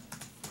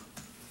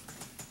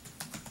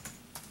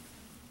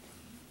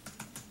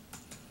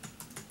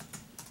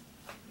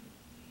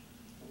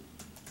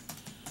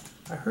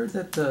 I heard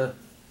that the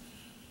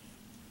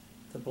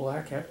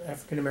black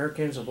African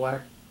Americans or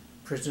black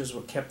prisoners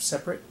were kept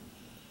separate.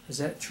 Is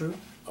that true?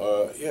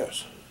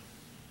 Yes.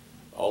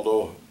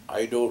 Although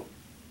I don't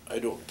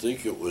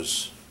think it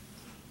was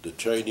the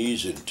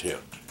Chinese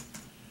intent.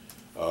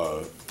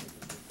 The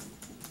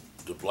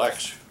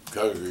blacks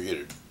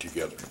congregated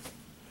together.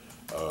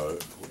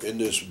 In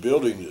this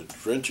building that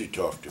Frenchie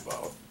talked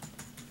about,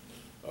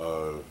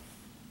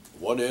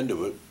 one end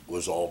of it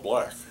was all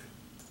black.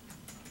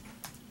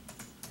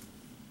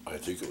 I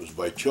think it was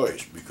by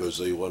choice, because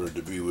they wanted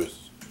to be with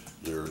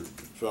their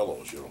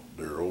fellows, you know,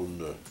 their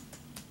own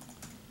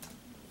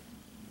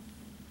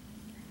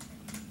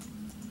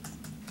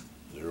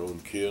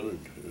kin,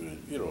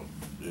 and you know,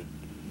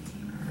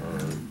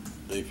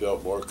 they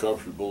felt more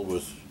comfortable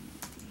with.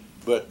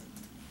 But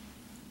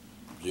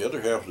the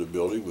other half of the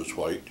building was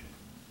white,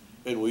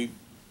 and we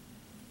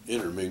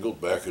intermingled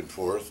back and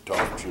forth,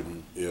 talked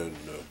and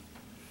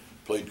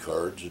played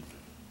cards and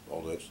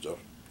all that stuff,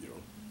 you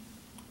know.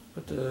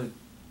 But the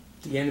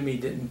enemy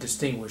didn't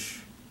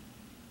distinguish.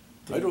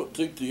 I don't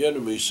think the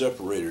enemy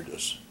separated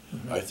us.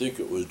 Mhm. I think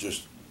it was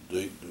just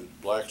the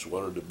blacks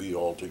wanted to be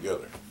all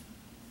together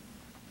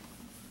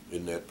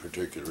in that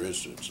particular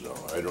instance. Now,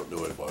 I don't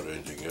know about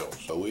anything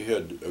else. We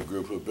had a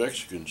group of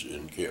Mexicans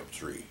in Camp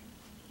 3,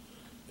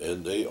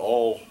 and they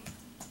all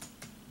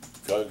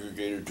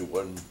congregated to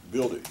one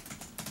building.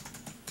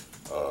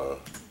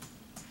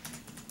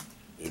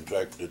 In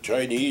fact, the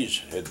Chinese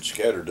had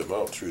scattered them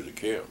out through the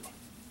camp,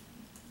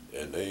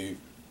 and they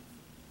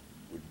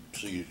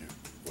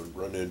would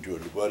run into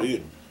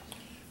anybody,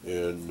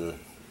 and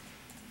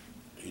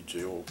he'd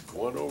say, "Oh,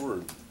 go on over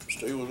and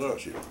stay with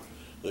us." You know,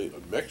 the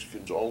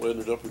Mexicans all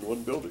ended up in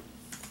one building.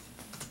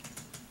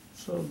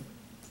 So,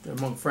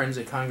 among friends,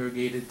 they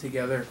congregated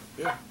together.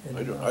 Yeah, And,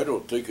 I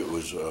don't think it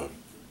was.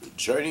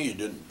 Chinese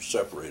didn't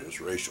separate us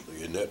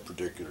racially in that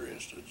particular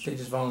instance. They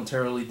just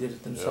voluntarily did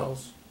it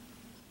themselves. Yeah.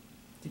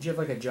 Did you have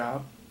like a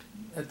job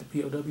at the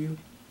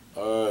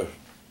POW?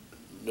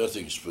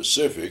 Nothing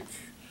specific.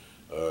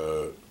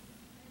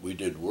 We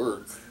did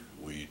work.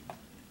 We'd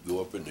go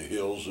up in the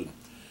hills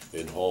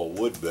and haul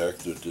wood back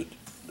that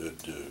the that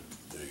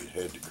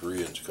they had the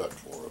Koreans cut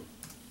for them.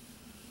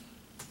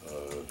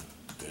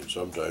 And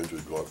sometimes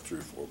we'd walk 3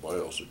 or 4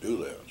 miles to do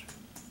that.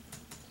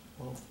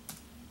 Well,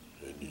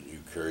 And you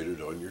carried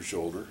it on your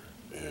shoulder,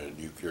 and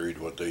you carried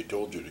what they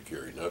told you to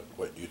carry, not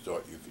what you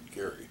thought you could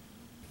carry.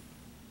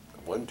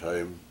 One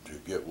time, to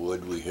get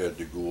wood, we had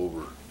to go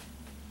over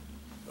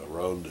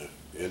around the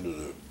end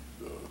of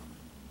the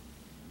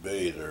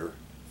bay there,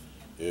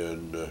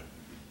 and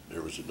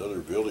there was another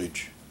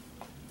village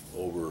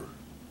over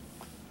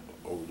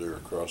there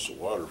across the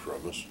water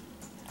from us,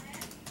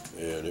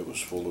 and it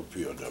was full of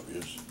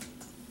POWs.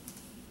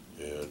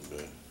 And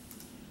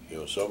you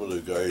know, some of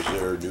the guys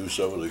there knew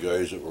some of the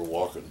guys that were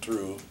walking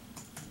through,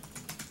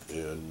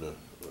 and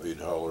we'd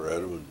holler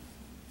at them,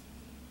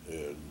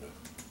 and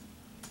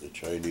the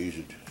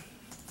Chinese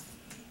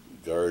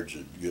guards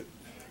would get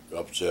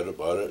upset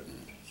about it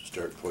and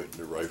start pointing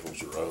their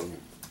rifles around.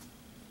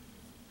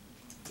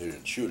 They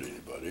didn't shoot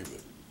anybody,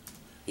 but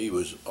he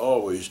was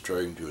always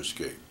trying to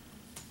escape.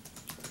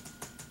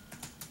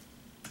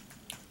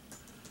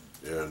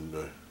 And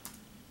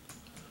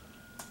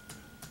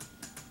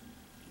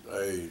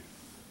I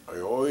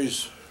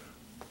always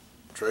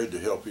tried to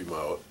help him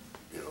out,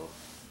 you know.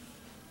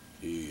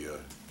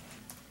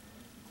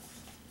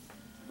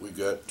 We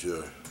got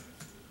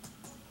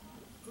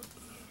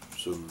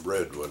some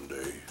bread one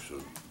day.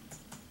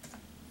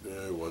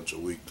 Once a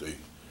week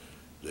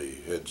they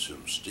had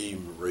some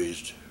steam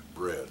raised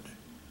bread,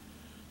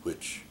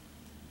 which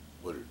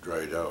when it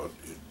dried out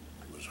it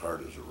was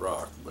hard as a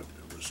rock, but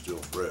it was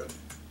still bread.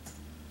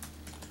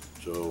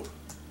 So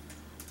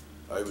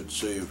I would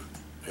save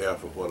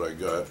half of what I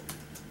got,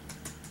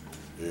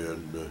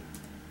 and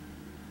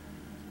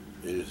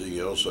anything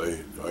else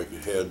I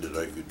had that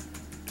I could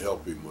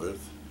help him with.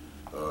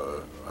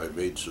 I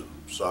made some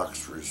socks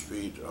for his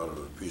feet out of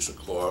a piece of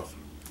cloth,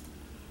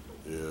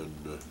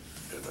 and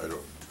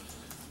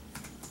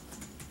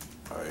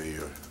I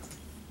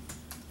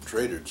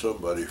traded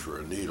somebody for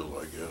a needle,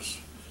 I guess,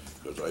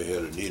 because I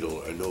had a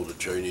needle. I know the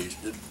Chinese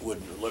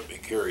wouldn't let me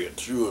carry it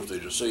through if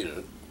they'd have seen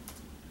it.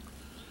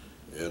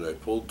 And I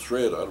pulled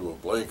thread out of a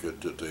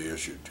blanket that they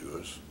issued to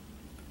us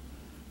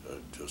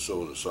to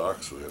sew the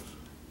socks with.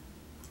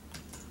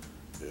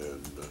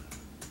 And the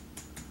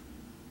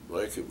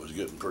blanket was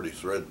getting pretty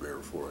threadbare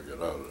before I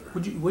got out of there.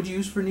 What'd you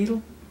use for a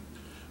needle?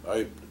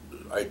 I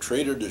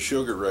traded the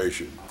sugar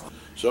ration.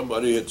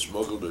 Somebody had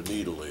smuggled a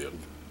needle in,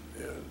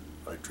 and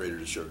I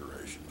traded a sugar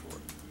ration for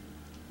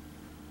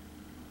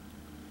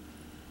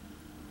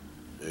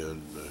it.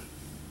 And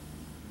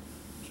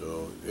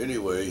so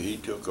anyway, he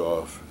took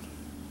off.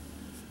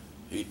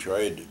 He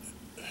tried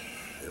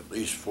at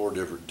least 4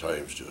 different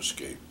times to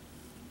escape.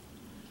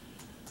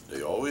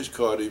 They always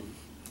caught him,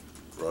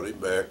 brought him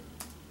back,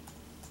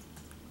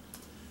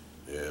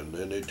 and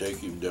then they take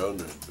him down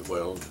to,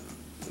 well,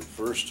 the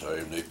first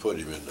time they put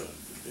him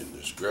in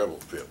this gravel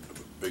pit,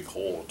 a big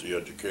hole at the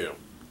edge of camp.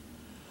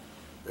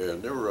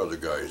 And there were other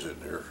guys in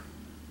there,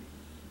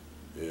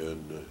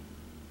 and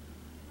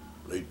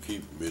they'd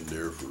keep him in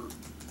there for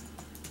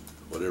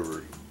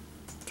whatever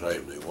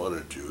time they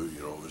wanted to.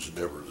 You know, it was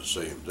never the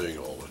same thing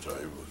all the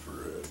time.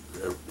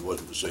 It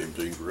wasn't the same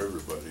thing for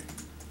everybody.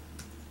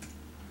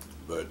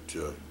 But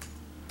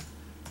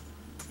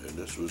and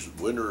this was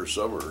winter or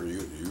summer.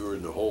 You were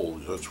in the hole.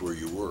 That's where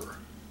you were.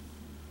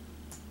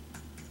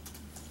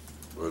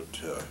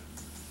 But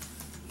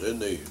then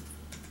they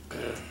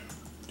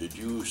did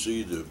you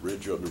see the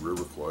bridge on the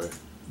River Kwai?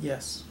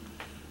 Yes.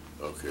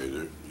 Okay,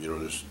 you know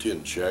this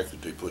tin shack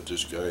that they put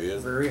this guy in?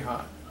 Very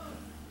hot.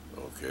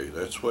 Okay,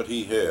 that's what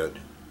he had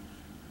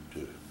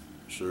to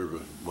serve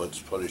a month's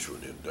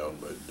punishment in down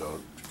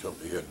at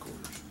company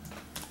headquarters.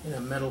 In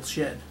a metal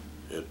shed.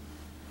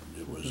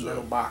 It was a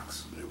metal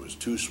box. It was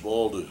too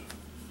small to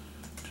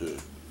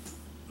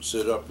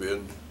sit up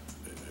in,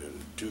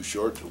 and too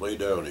short to lay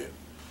down in.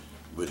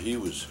 But he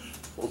was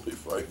only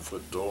 5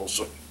 foot tall,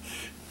 so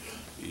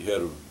he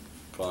had him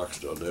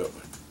boxed on that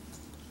one.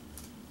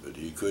 But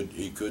he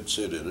could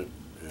sit in it,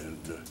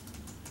 and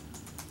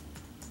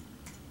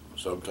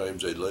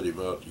sometimes they'd let him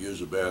out to use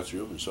the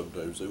bathroom, and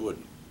sometimes they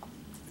wouldn't.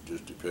 It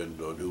just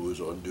depended on who was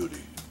on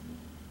duty.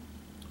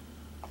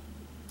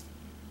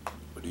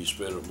 But he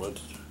spent a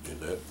month in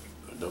that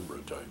a number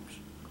of times.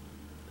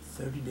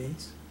 30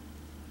 days?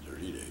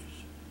 30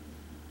 days.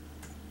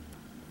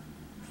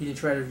 He didn't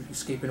try to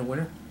escape in the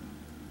winter?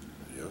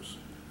 Yes.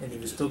 And he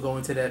was still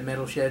going to that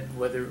metal shed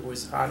whether it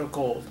was hot or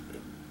cold? Yeah.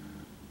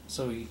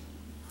 So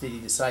did he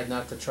decide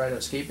not to try to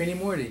escape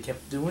anymore? Did he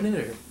kept doing it,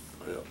 or?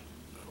 Well,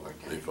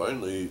 they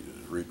finally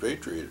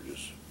repatriated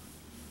us.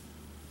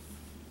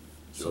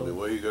 It's the only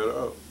way he got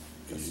out.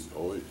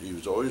 He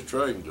was always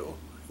trying to.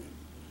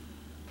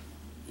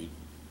 He'd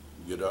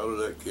get out of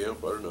that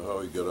camp. I don't know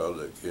how he got out of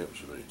that camp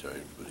so many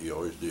times, but he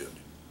always did.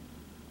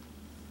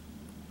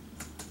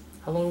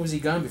 How long was he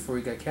gone before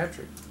he got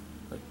captured?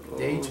 Like a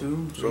day,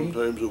 2, 3?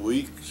 Sometimes a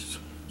week,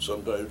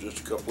 sometimes just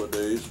a couple of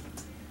days.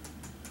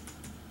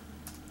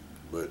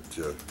 But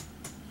the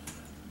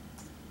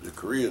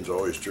Koreans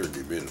always turned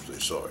him in if they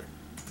saw him.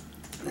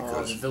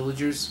 The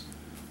villagers?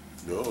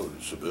 No,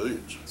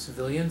 civilians.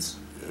 Civilians?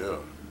 Yeah.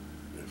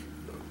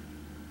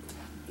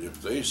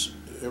 If they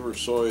ever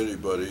saw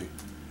anybody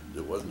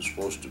that wasn't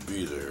supposed to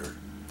be there,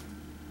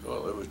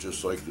 well, it was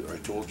just like I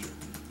told you.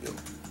 You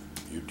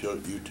know,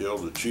 you tell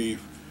the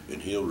chief,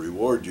 and he'll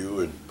reward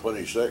you and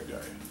punish that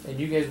guy. And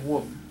you guys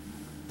wore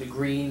the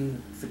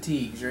green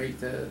fatigues, right?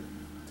 The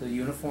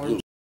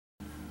uniform?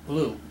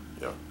 Blue.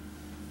 Yeah.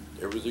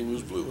 Everything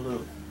was blue.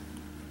 Blue.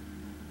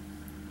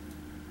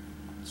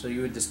 So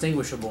you were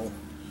distinguishable.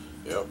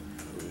 Yep.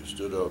 We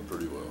stood out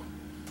pretty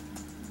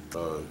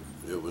well.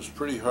 It was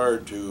pretty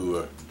hard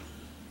to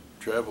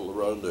travel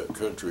around that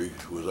country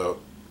without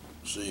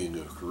seeing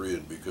a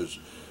Korean, because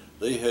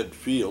they had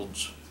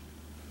fields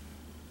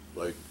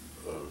like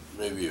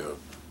maybe a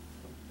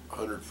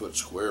 100-foot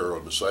square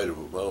on the side of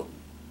a mountain,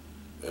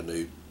 and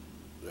they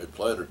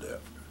planted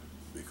that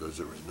because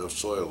there was enough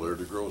soil there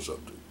to grow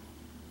something.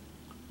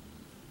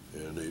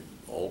 And they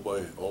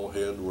all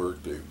hand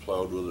work. They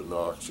plowed with an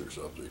ox or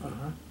something,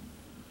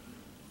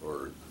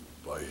 or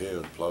by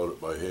hand, plowed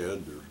it by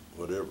hand or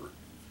whatever.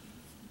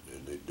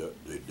 And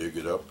they dig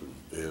it up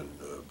and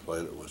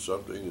plant it with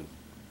something and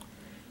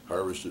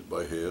harvest it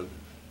by hand.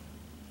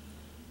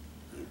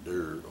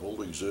 Their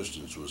whole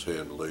existence was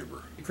hand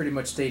labor. You pretty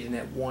much stayed in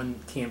that one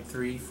Camp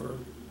 3 for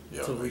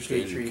Yeah, I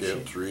stayed in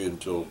Camp 3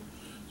 until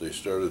they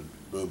started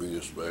moving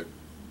us back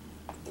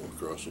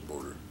across the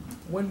border.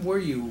 When were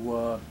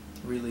you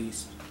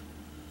released?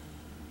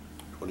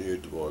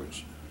 28th of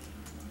August.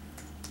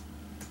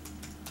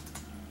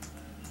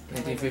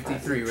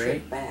 1953, right?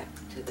 Trip back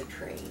to the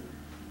train.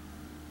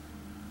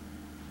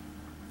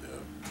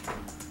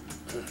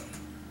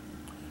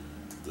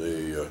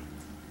 Yeah.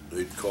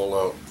 They'd call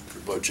out a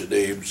bunch of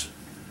names.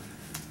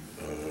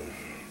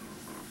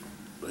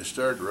 They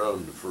started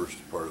around the first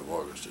part of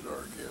August in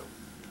our camp,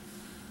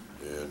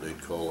 and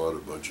they'd call out a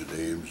bunch of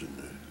names, and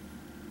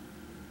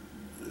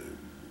the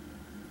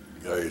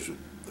guys,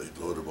 they'd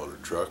load them on a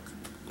truck,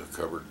 a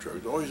covered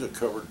truck, always a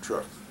covered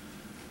truck,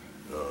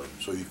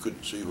 so you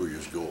couldn't see where you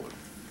was going.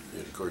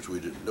 And of course we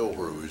didn't know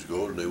where we was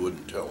going, and they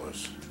wouldn't tell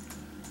us.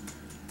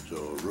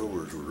 So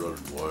rumors were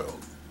running wild.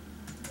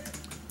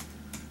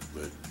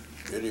 But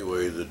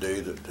anyway, the day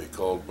that they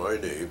called my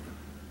name,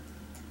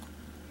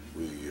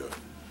 we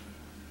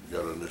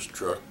got on this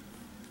truck,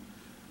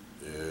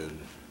 and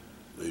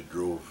they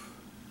drove,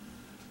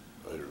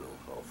 I don't know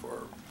how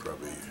far,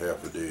 probably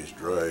half a day's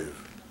drive.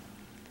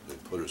 They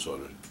put us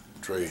on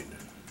a train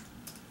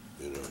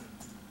in a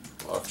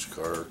ox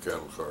car,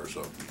 cattle car or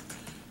something.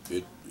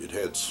 It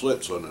had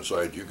slits on the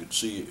side. You could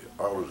see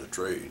out of the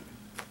train,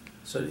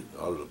 So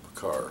out of the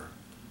car.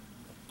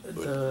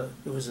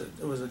 it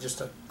was just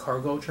a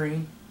cargo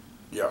train.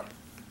 Yeah,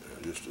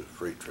 just a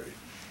freight train.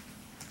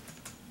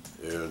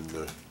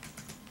 And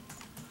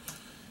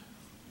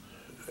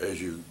as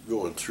you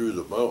going through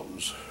the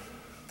mountains,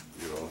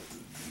 you know,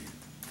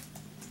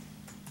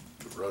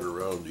 you run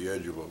around the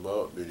edge of a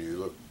mountain and you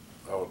look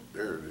out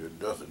there,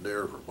 there's nothing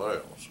there for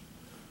miles.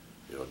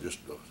 You know, just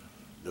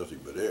nothing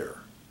but air.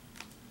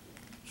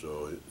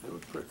 So it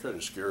was kind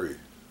of scary,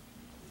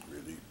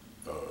 really.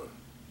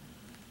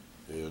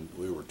 And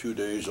we were 2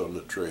 days on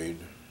the train,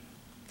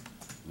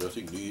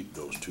 nothing to eat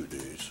those 2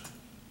 days.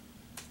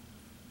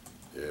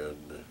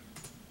 And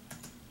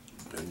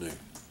then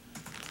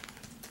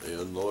they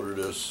unloaded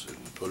us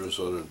and put us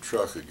on a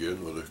truck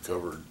again with a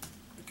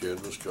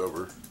canvas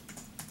cover,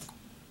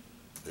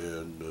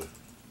 and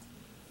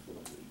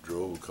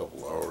drove a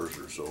couple hours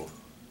or so,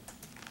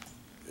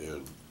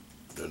 and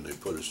then they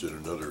put us in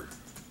another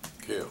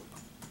camp.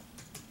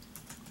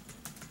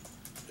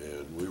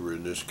 And we were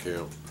in this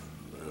camp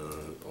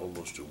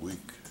almost a week.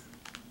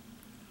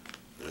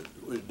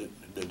 We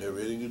didn't have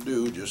anything to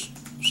do, just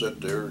sit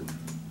there and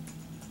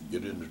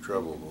get into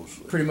trouble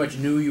mostly. Pretty much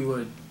knew you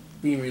were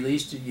being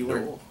released.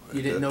 You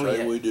didn't know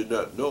yet. We did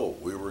not know.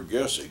 We were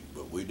guessing,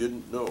 but we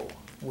didn't know.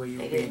 Where you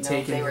were They being didn't know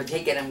if taken. they were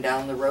taking him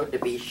down the road to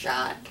be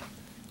shot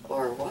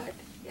or what.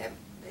 Yeah,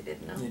 they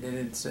didn't know. They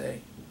didn't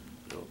say.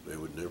 No, they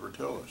would never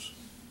tell us.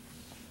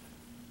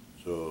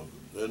 So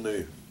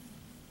then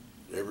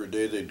every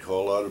day they'd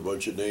call out a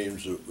bunch of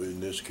names in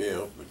this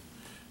camp,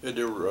 and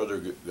there were other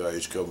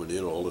guys coming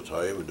in all the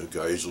time, and the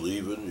guys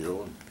leaving, you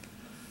know.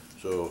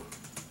 So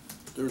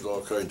there's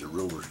all kinds of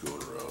rumors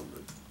going around.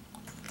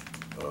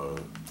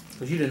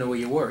 Because you didn't know where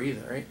you were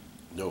either, right?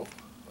 No,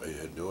 I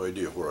had no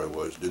idea where I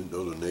was. Didn't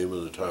know the name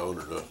of the town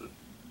or nothing.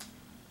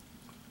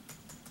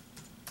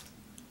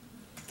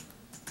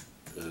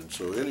 And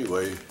so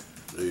anyway,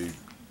 they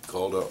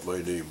called out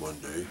my name one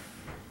day,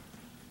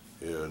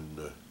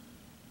 and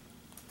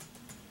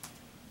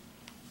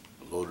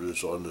loaded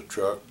us on the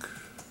truck,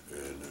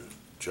 and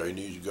a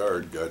Chinese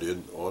guard got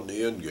in on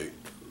the end gate,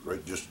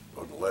 right just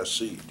on the last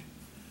seat.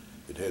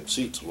 It had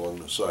seats along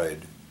the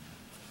side,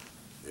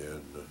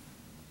 and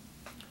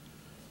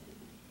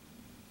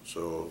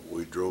so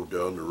we drove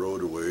down the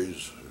road a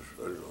ways,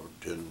 I don't know,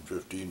 10,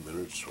 15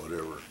 minutes,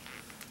 whatever,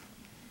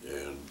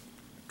 and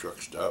the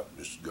truck stopped,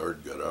 this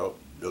guard got out,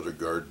 another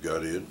guard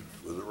got in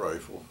with a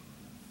rifle,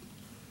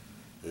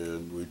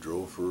 and we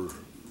drove for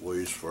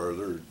ways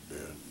farther,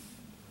 and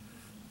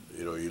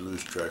you know, you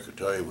lose track of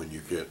time when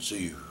you can't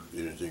see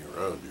anything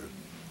around you.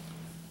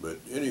 But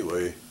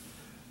anyway,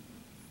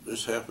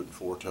 this happened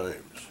 4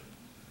 times.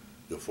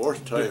 The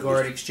 4th time. The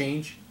guard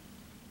exchange?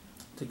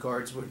 The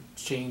guards were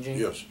changing?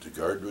 Yes, the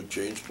guard would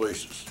change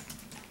places.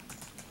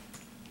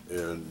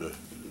 And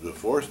the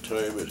 4th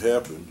time it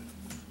happened,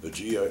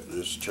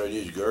 this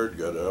Chinese guard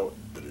got out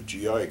and a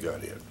GI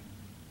got in.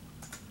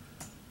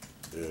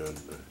 And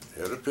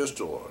had a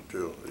pistol on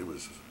too. It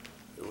was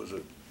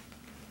a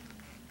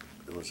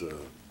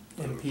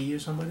MP or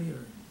somebody,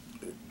 or?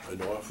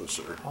 an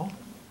officer. Oh,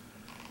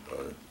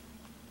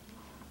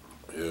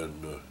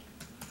 And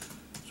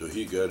so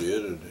he got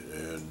in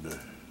and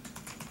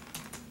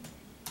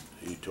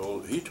he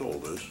told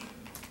us,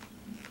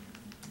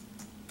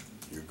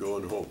 "You're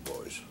going home,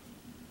 boys."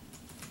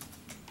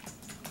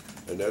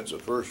 And that's the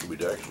first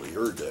we'd actually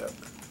heard that.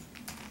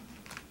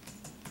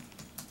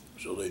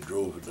 So they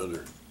drove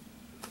another,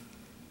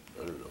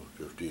 I don't know,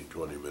 15,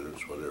 20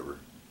 minutes, whatever.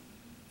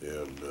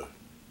 And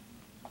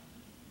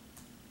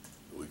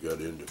we got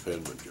into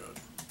Penman, John.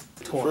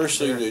 The first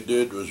thing they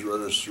did was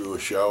run us through a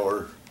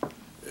shower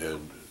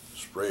and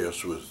spray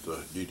us with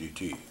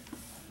DDT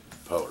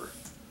powder,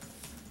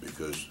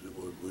 because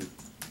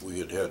we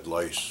had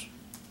lice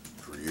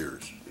for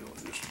years, you know,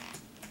 just.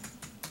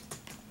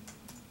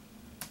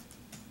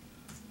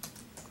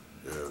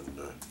 And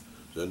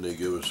then they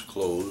give us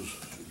clothes,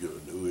 give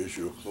a new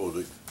issue of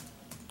clothing,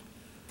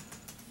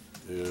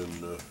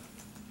 and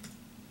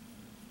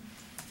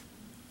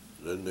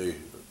then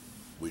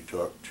we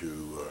talked to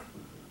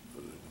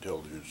the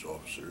intelligence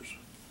officers,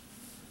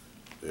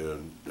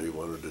 and they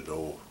wanted to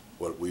know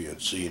what we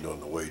had seen on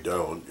the way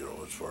down, you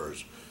know, as far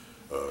as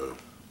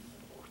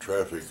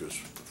traffic, as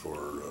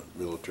for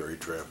military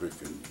traffic,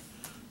 and,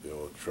 you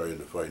know, trying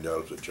to find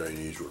out if the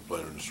Chinese were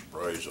planning a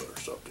surprise or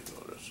something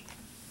on us.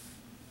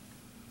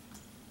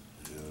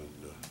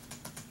 And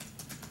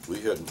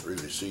we hadn't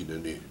really seen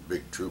any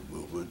big troop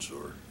movements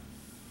or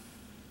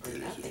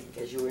anything. Nothing,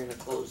 because you were in a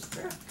closed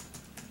truck.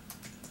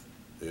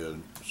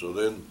 And so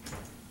then,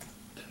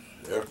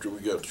 after we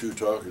got through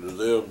talking to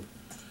them,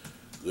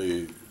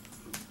 they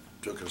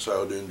took us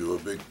out into a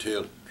big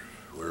tent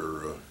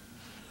where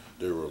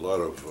there were a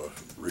lot of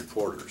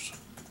reporters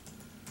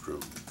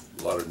from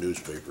a lot of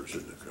newspapers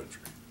in the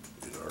country,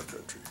 in our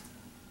country.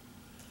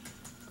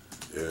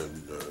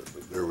 And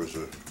there was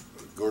a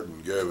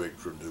Gordon Gavick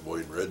from Des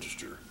Moines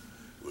Register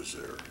was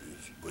there,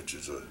 which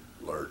is a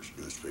large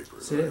newspaper.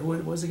 Say that, who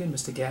it was again,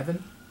 Mr.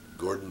 Gavin?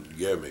 Gordon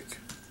Gavick,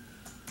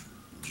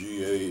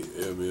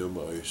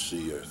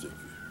 G-A-M-M-I-C, I think,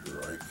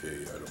 or I-K,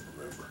 I don't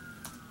remember.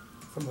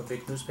 From a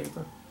big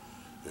newspaper?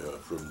 Yeah,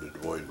 from the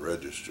Des Moines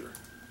Register.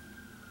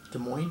 Des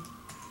Moines?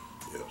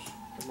 Yes.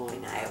 Des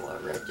Moines, Iowa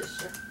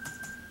Register.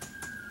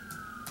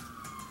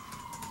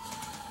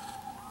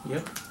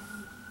 Yep.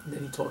 And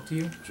then he talked to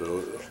you?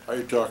 So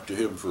I talked to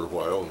him for a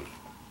while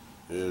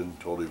and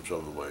told him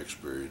some of my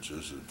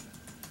experiences,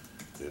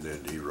 and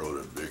then he wrote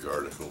a big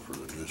article for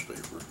the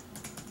newspaper.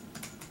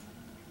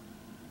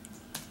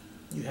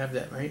 You have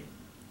that, right?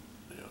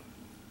 Yeah.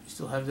 You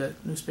still have that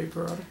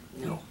newspaper article?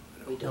 No,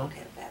 we don't No.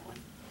 have that one.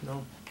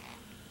 No.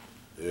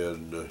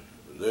 And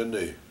then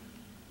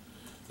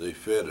they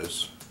fed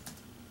us,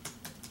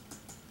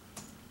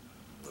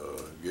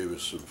 gave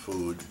us some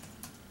food,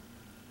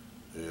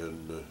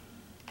 and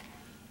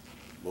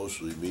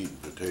mostly meat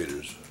and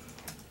potatoes.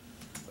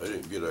 I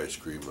didn't get ice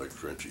cream like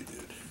Frenchie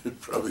did,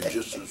 probably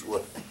just as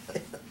well.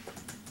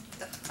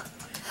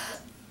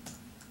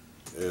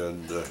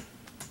 And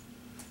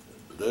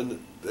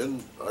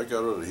then I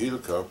got on a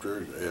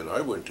helicopter and I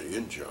went to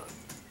Incheon.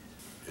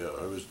 Yeah,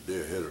 I was a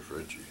day ahead of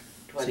Frenchie.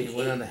 So you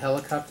went on a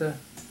helicopter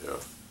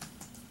Yeah,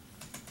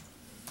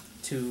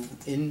 to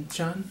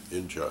Incheon?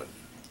 Incheon.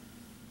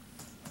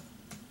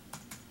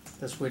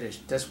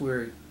 That's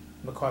where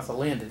MacArthur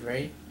landed,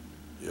 right?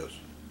 Yes.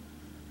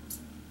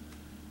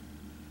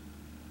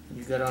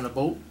 You got on a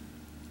boat?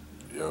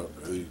 Yeah,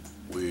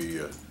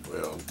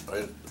 well,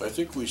 I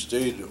think we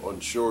stayed on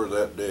shore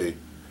that night,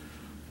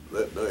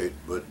 but I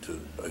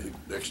think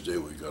next day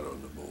we got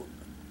on the boat,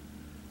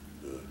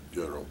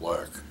 General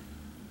Black,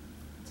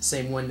 The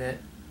same one that,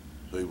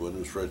 same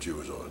one as Frenchie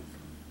was on.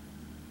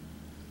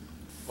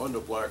 On the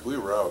Black, we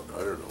were out, I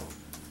don't know,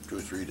 2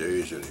 or 3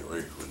 days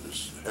anyway when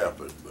this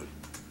happened, but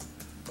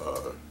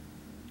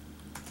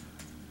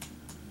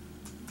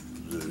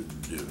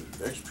the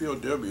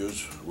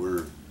ex-POWs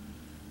were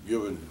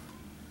given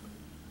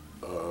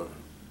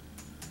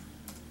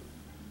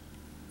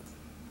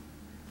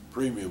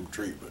premium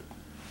treatment.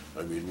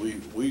 I mean,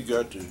 we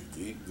got to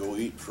go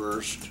eat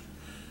first.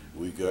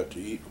 We got to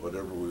eat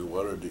whatever we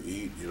wanted to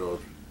eat, you know,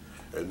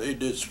 and they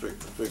did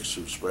fix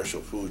some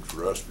special food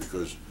for us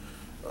because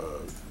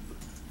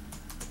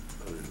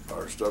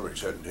our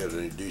stomachs hadn't had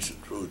any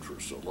decent food for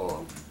so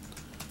long.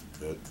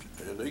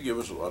 And they give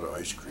us a lot of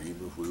ice cream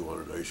if we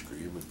wanted ice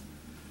cream,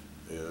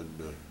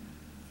 and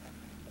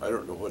I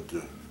don't know what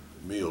the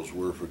meals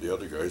were for the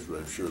other guys, but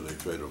I'm sure they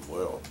fed them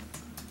well.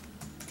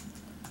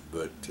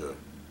 But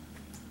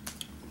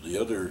the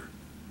other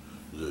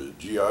the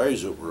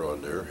GIs that were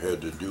on there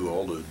had to do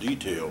all the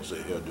details.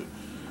 They had to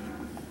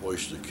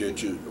wash the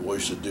kitchen,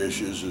 wash the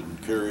dishes,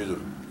 and carry the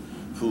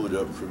food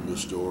up from the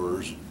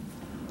stores,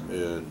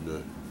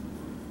 and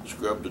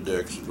scrub the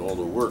decks and all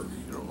the work.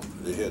 You know,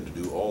 they had to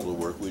do all the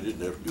work. We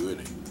didn't have to do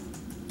any.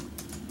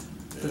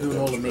 For doing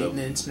all the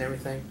maintenance and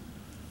everything.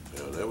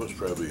 Yeah, that was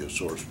probably a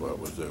sore spot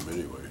with them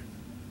anyway.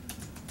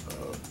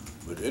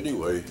 But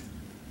anyway,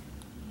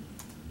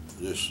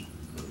 this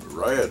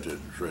riot that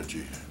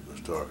Frenchie was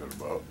talking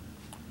about,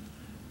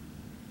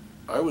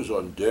 I was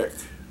on deck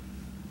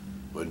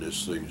when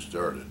this thing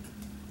started.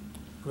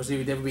 Was they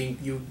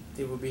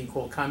were being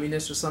called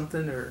communists or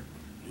something, or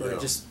Yeah.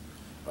 just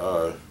There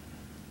or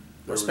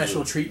was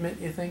special a-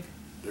 treatment? You think?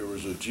 There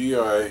was a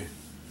GI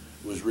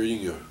who was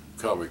reading a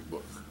comic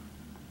book,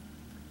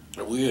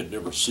 and we had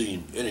never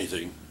seen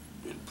anything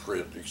in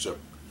print except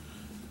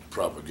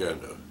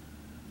propaganda.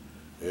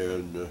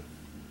 And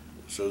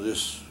so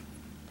this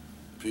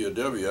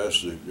POW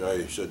asked the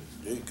guy, he said,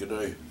 "Hey, can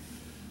I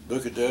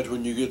look at that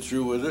when you get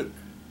through with it?"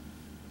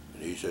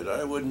 And he said,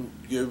 "I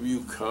wouldn't give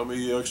you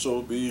commie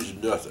XOBs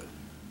nothing."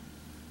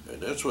 And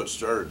that's what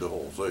started the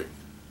whole thing.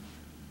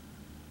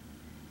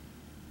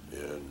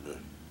 And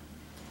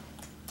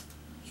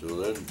so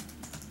then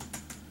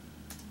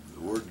the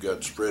word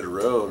got spread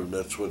around, and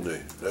that's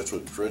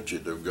when Frenchie,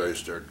 them guys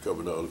started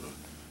coming out of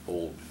the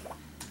hold.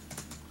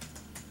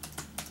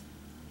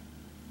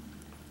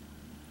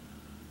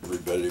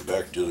 Everybody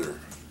back to their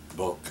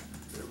bunk.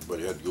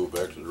 Everybody had to go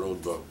back to their own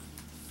bunk.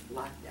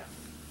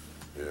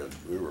 Lockdown. And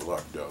we were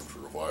locked down for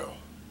a while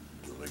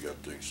until they got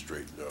things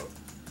straightened out.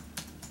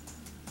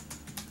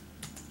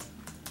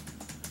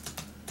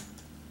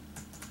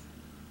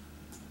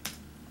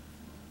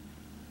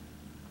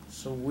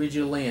 So where'd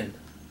you land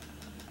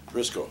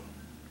Briscoe.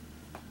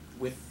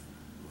 with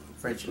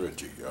Frenchie?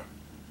 Frenchie, yeah.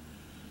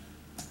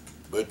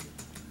 But,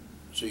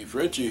 see,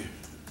 Frenchie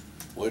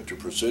went to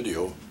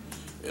Presidio,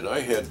 and I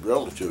had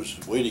relatives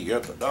waiting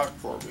at the dock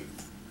for me.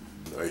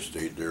 I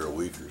stayed there a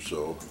week or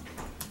so,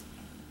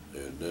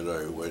 and then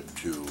I went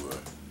to,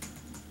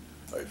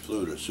 I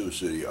flew to Sioux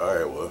City,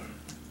 Iowa,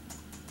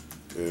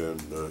 and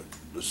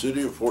the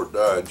city of Fort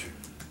Dodge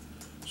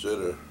sent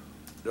a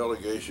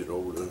delegation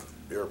over to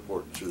the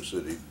airport in Sioux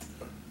City.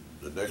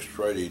 The next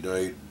Friday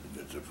night,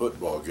 at the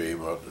football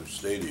game out in the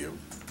stadium,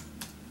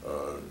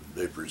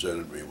 they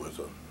presented me with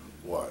a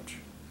watch,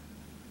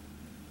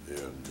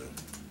 and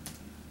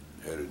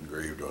had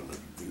engraved on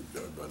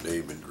my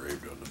name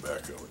engraved on the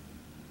back of it.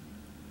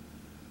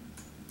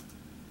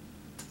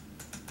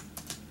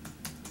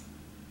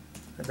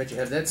 I bet you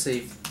have that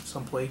saved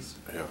someplace.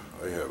 Yeah,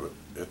 I have it.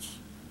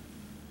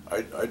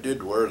 I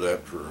did wear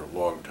that for a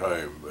long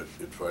time, but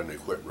it finally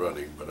quit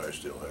running, but I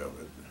still have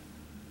it.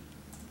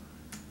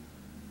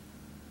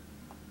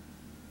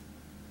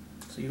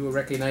 So you were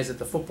recognized at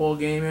the football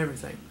game,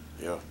 everything.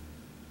 Yeah,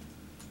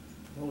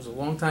 It was a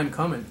long time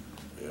coming,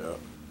 yeah.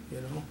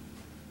 you know.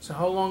 So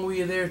how long were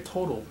you there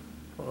total,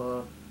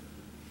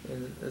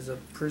 as a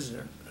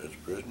prisoner? As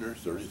prisoner,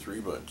 33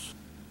 months.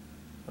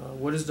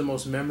 What is the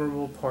most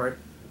memorable part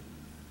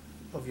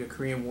of your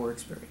Korean War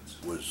experience?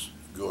 Was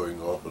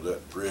going off of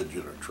that bridge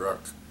in a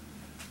truck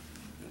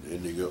and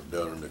ending up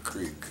down in the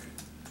creek,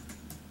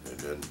 and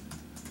then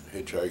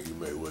hitchhiking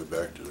my way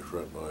back to the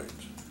front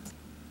lines.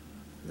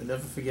 You'll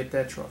never forget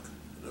that truck.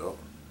 No,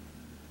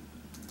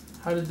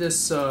 How did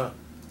this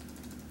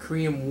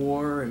Korean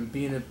War and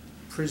being a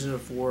prisoner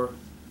of war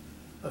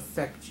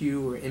affect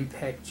you or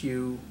impact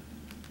you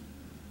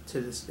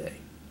to this day?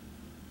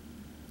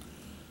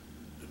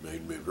 it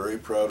made me very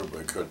proud of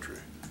my country.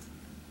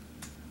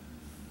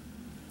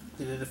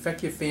 Did it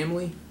affect your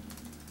family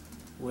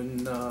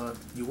when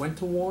you went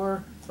to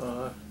war?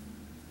 How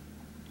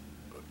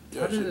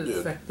Yes, did it it did.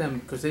 affect them?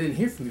 Because they didn't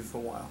hear from you for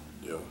a while.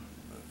 Yeah.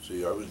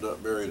 See, I was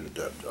not married at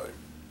that time.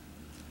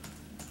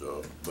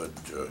 So, but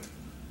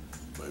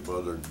my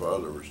mother and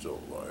father were still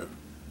alive,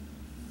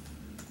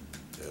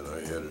 and I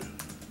had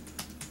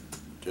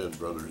 10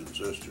 brothers and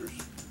sisters.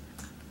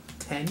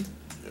 10?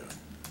 Yeah.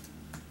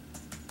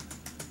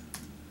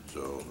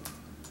 So,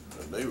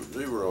 and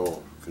they were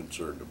all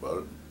concerned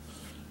about it.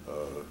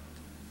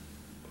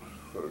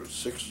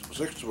 Six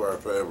of our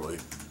family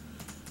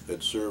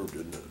had served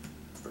in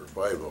or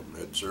 5 of them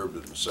had served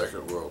in the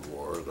Second World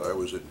War, and I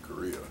was in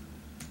Korea.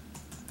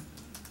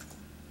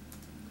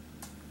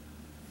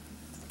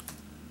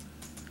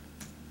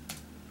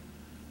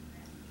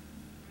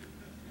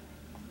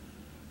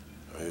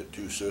 I had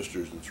 2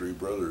 sisters and 3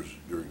 brothers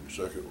during the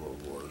Second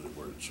World War that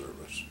were in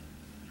service.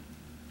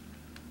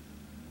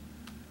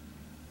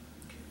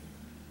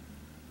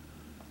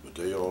 But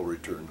they all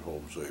returned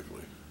home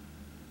safely.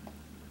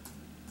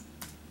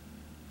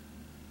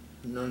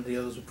 None of the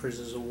others were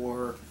prisoners of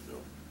war. No.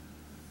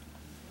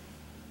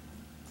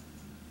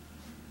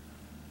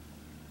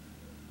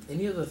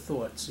 Any other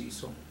thoughts,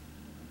 Cecil?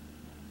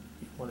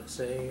 You want to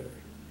say, or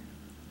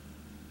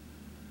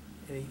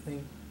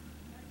anything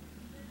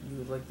you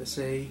would like to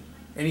say?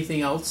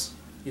 Anything else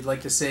you'd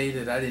like to say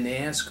that I didn't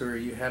ask, or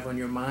you have on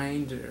your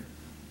mind? Or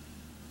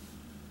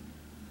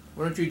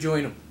why don't you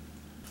join them?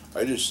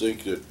 I just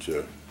think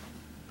that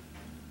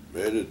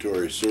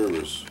mandatory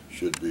service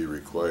should be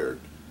required.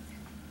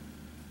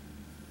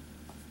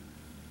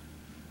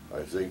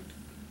 I think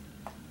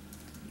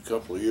a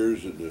couple of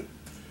years in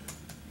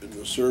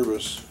the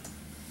service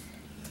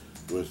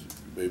with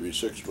maybe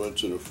 6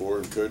 months in a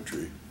foreign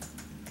country,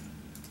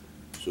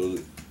 so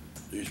that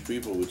these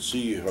people would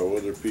see how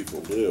other people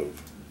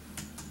live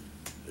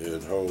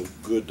and how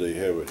good they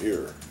have it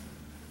here.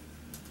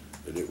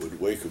 And it would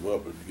wake them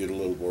up and get a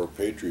little more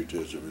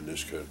patriotism in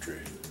this country.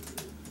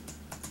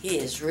 He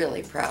is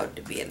really proud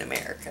to be an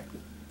American.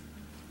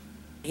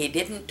 He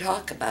didn't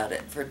talk about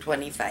it for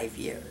 25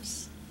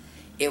 years.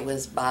 It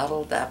was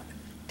bottled up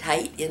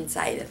tight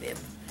inside of him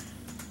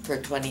for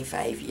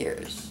 25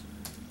 years.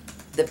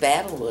 The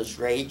battle was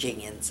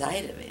raging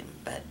inside of him,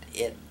 but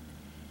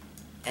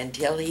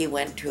until he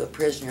went to a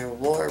prisoner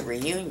of war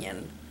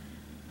reunion,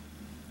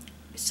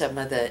 some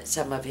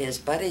of his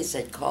buddies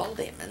had called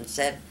him and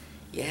said,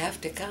 "You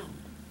have to come."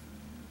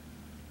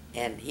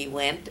 And he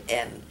went,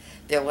 and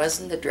there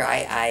wasn't a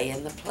dry eye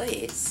in the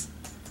place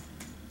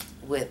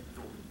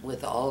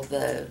with all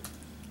the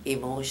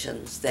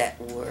emotions that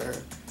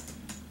were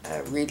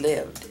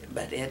relived.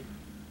 But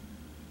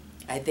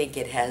I think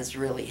it has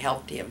really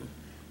helped him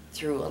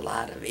through a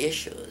lot of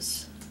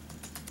issues.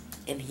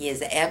 And he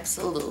is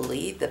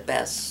absolutely the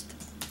best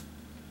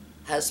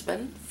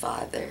husband,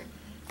 father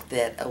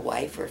that a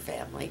wife or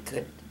family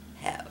could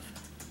have.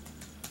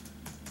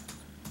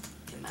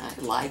 And I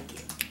like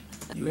it.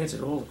 You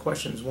answered all the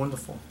questions,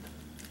 wonderful.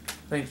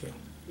 Thank you.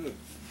 Good.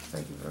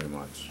 Thank you very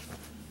much.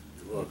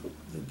 You're welcome.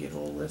 You get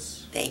all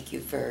this? Thank you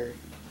for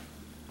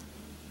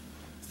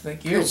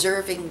Thank you.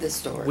 preserving the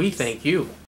story. We thank you.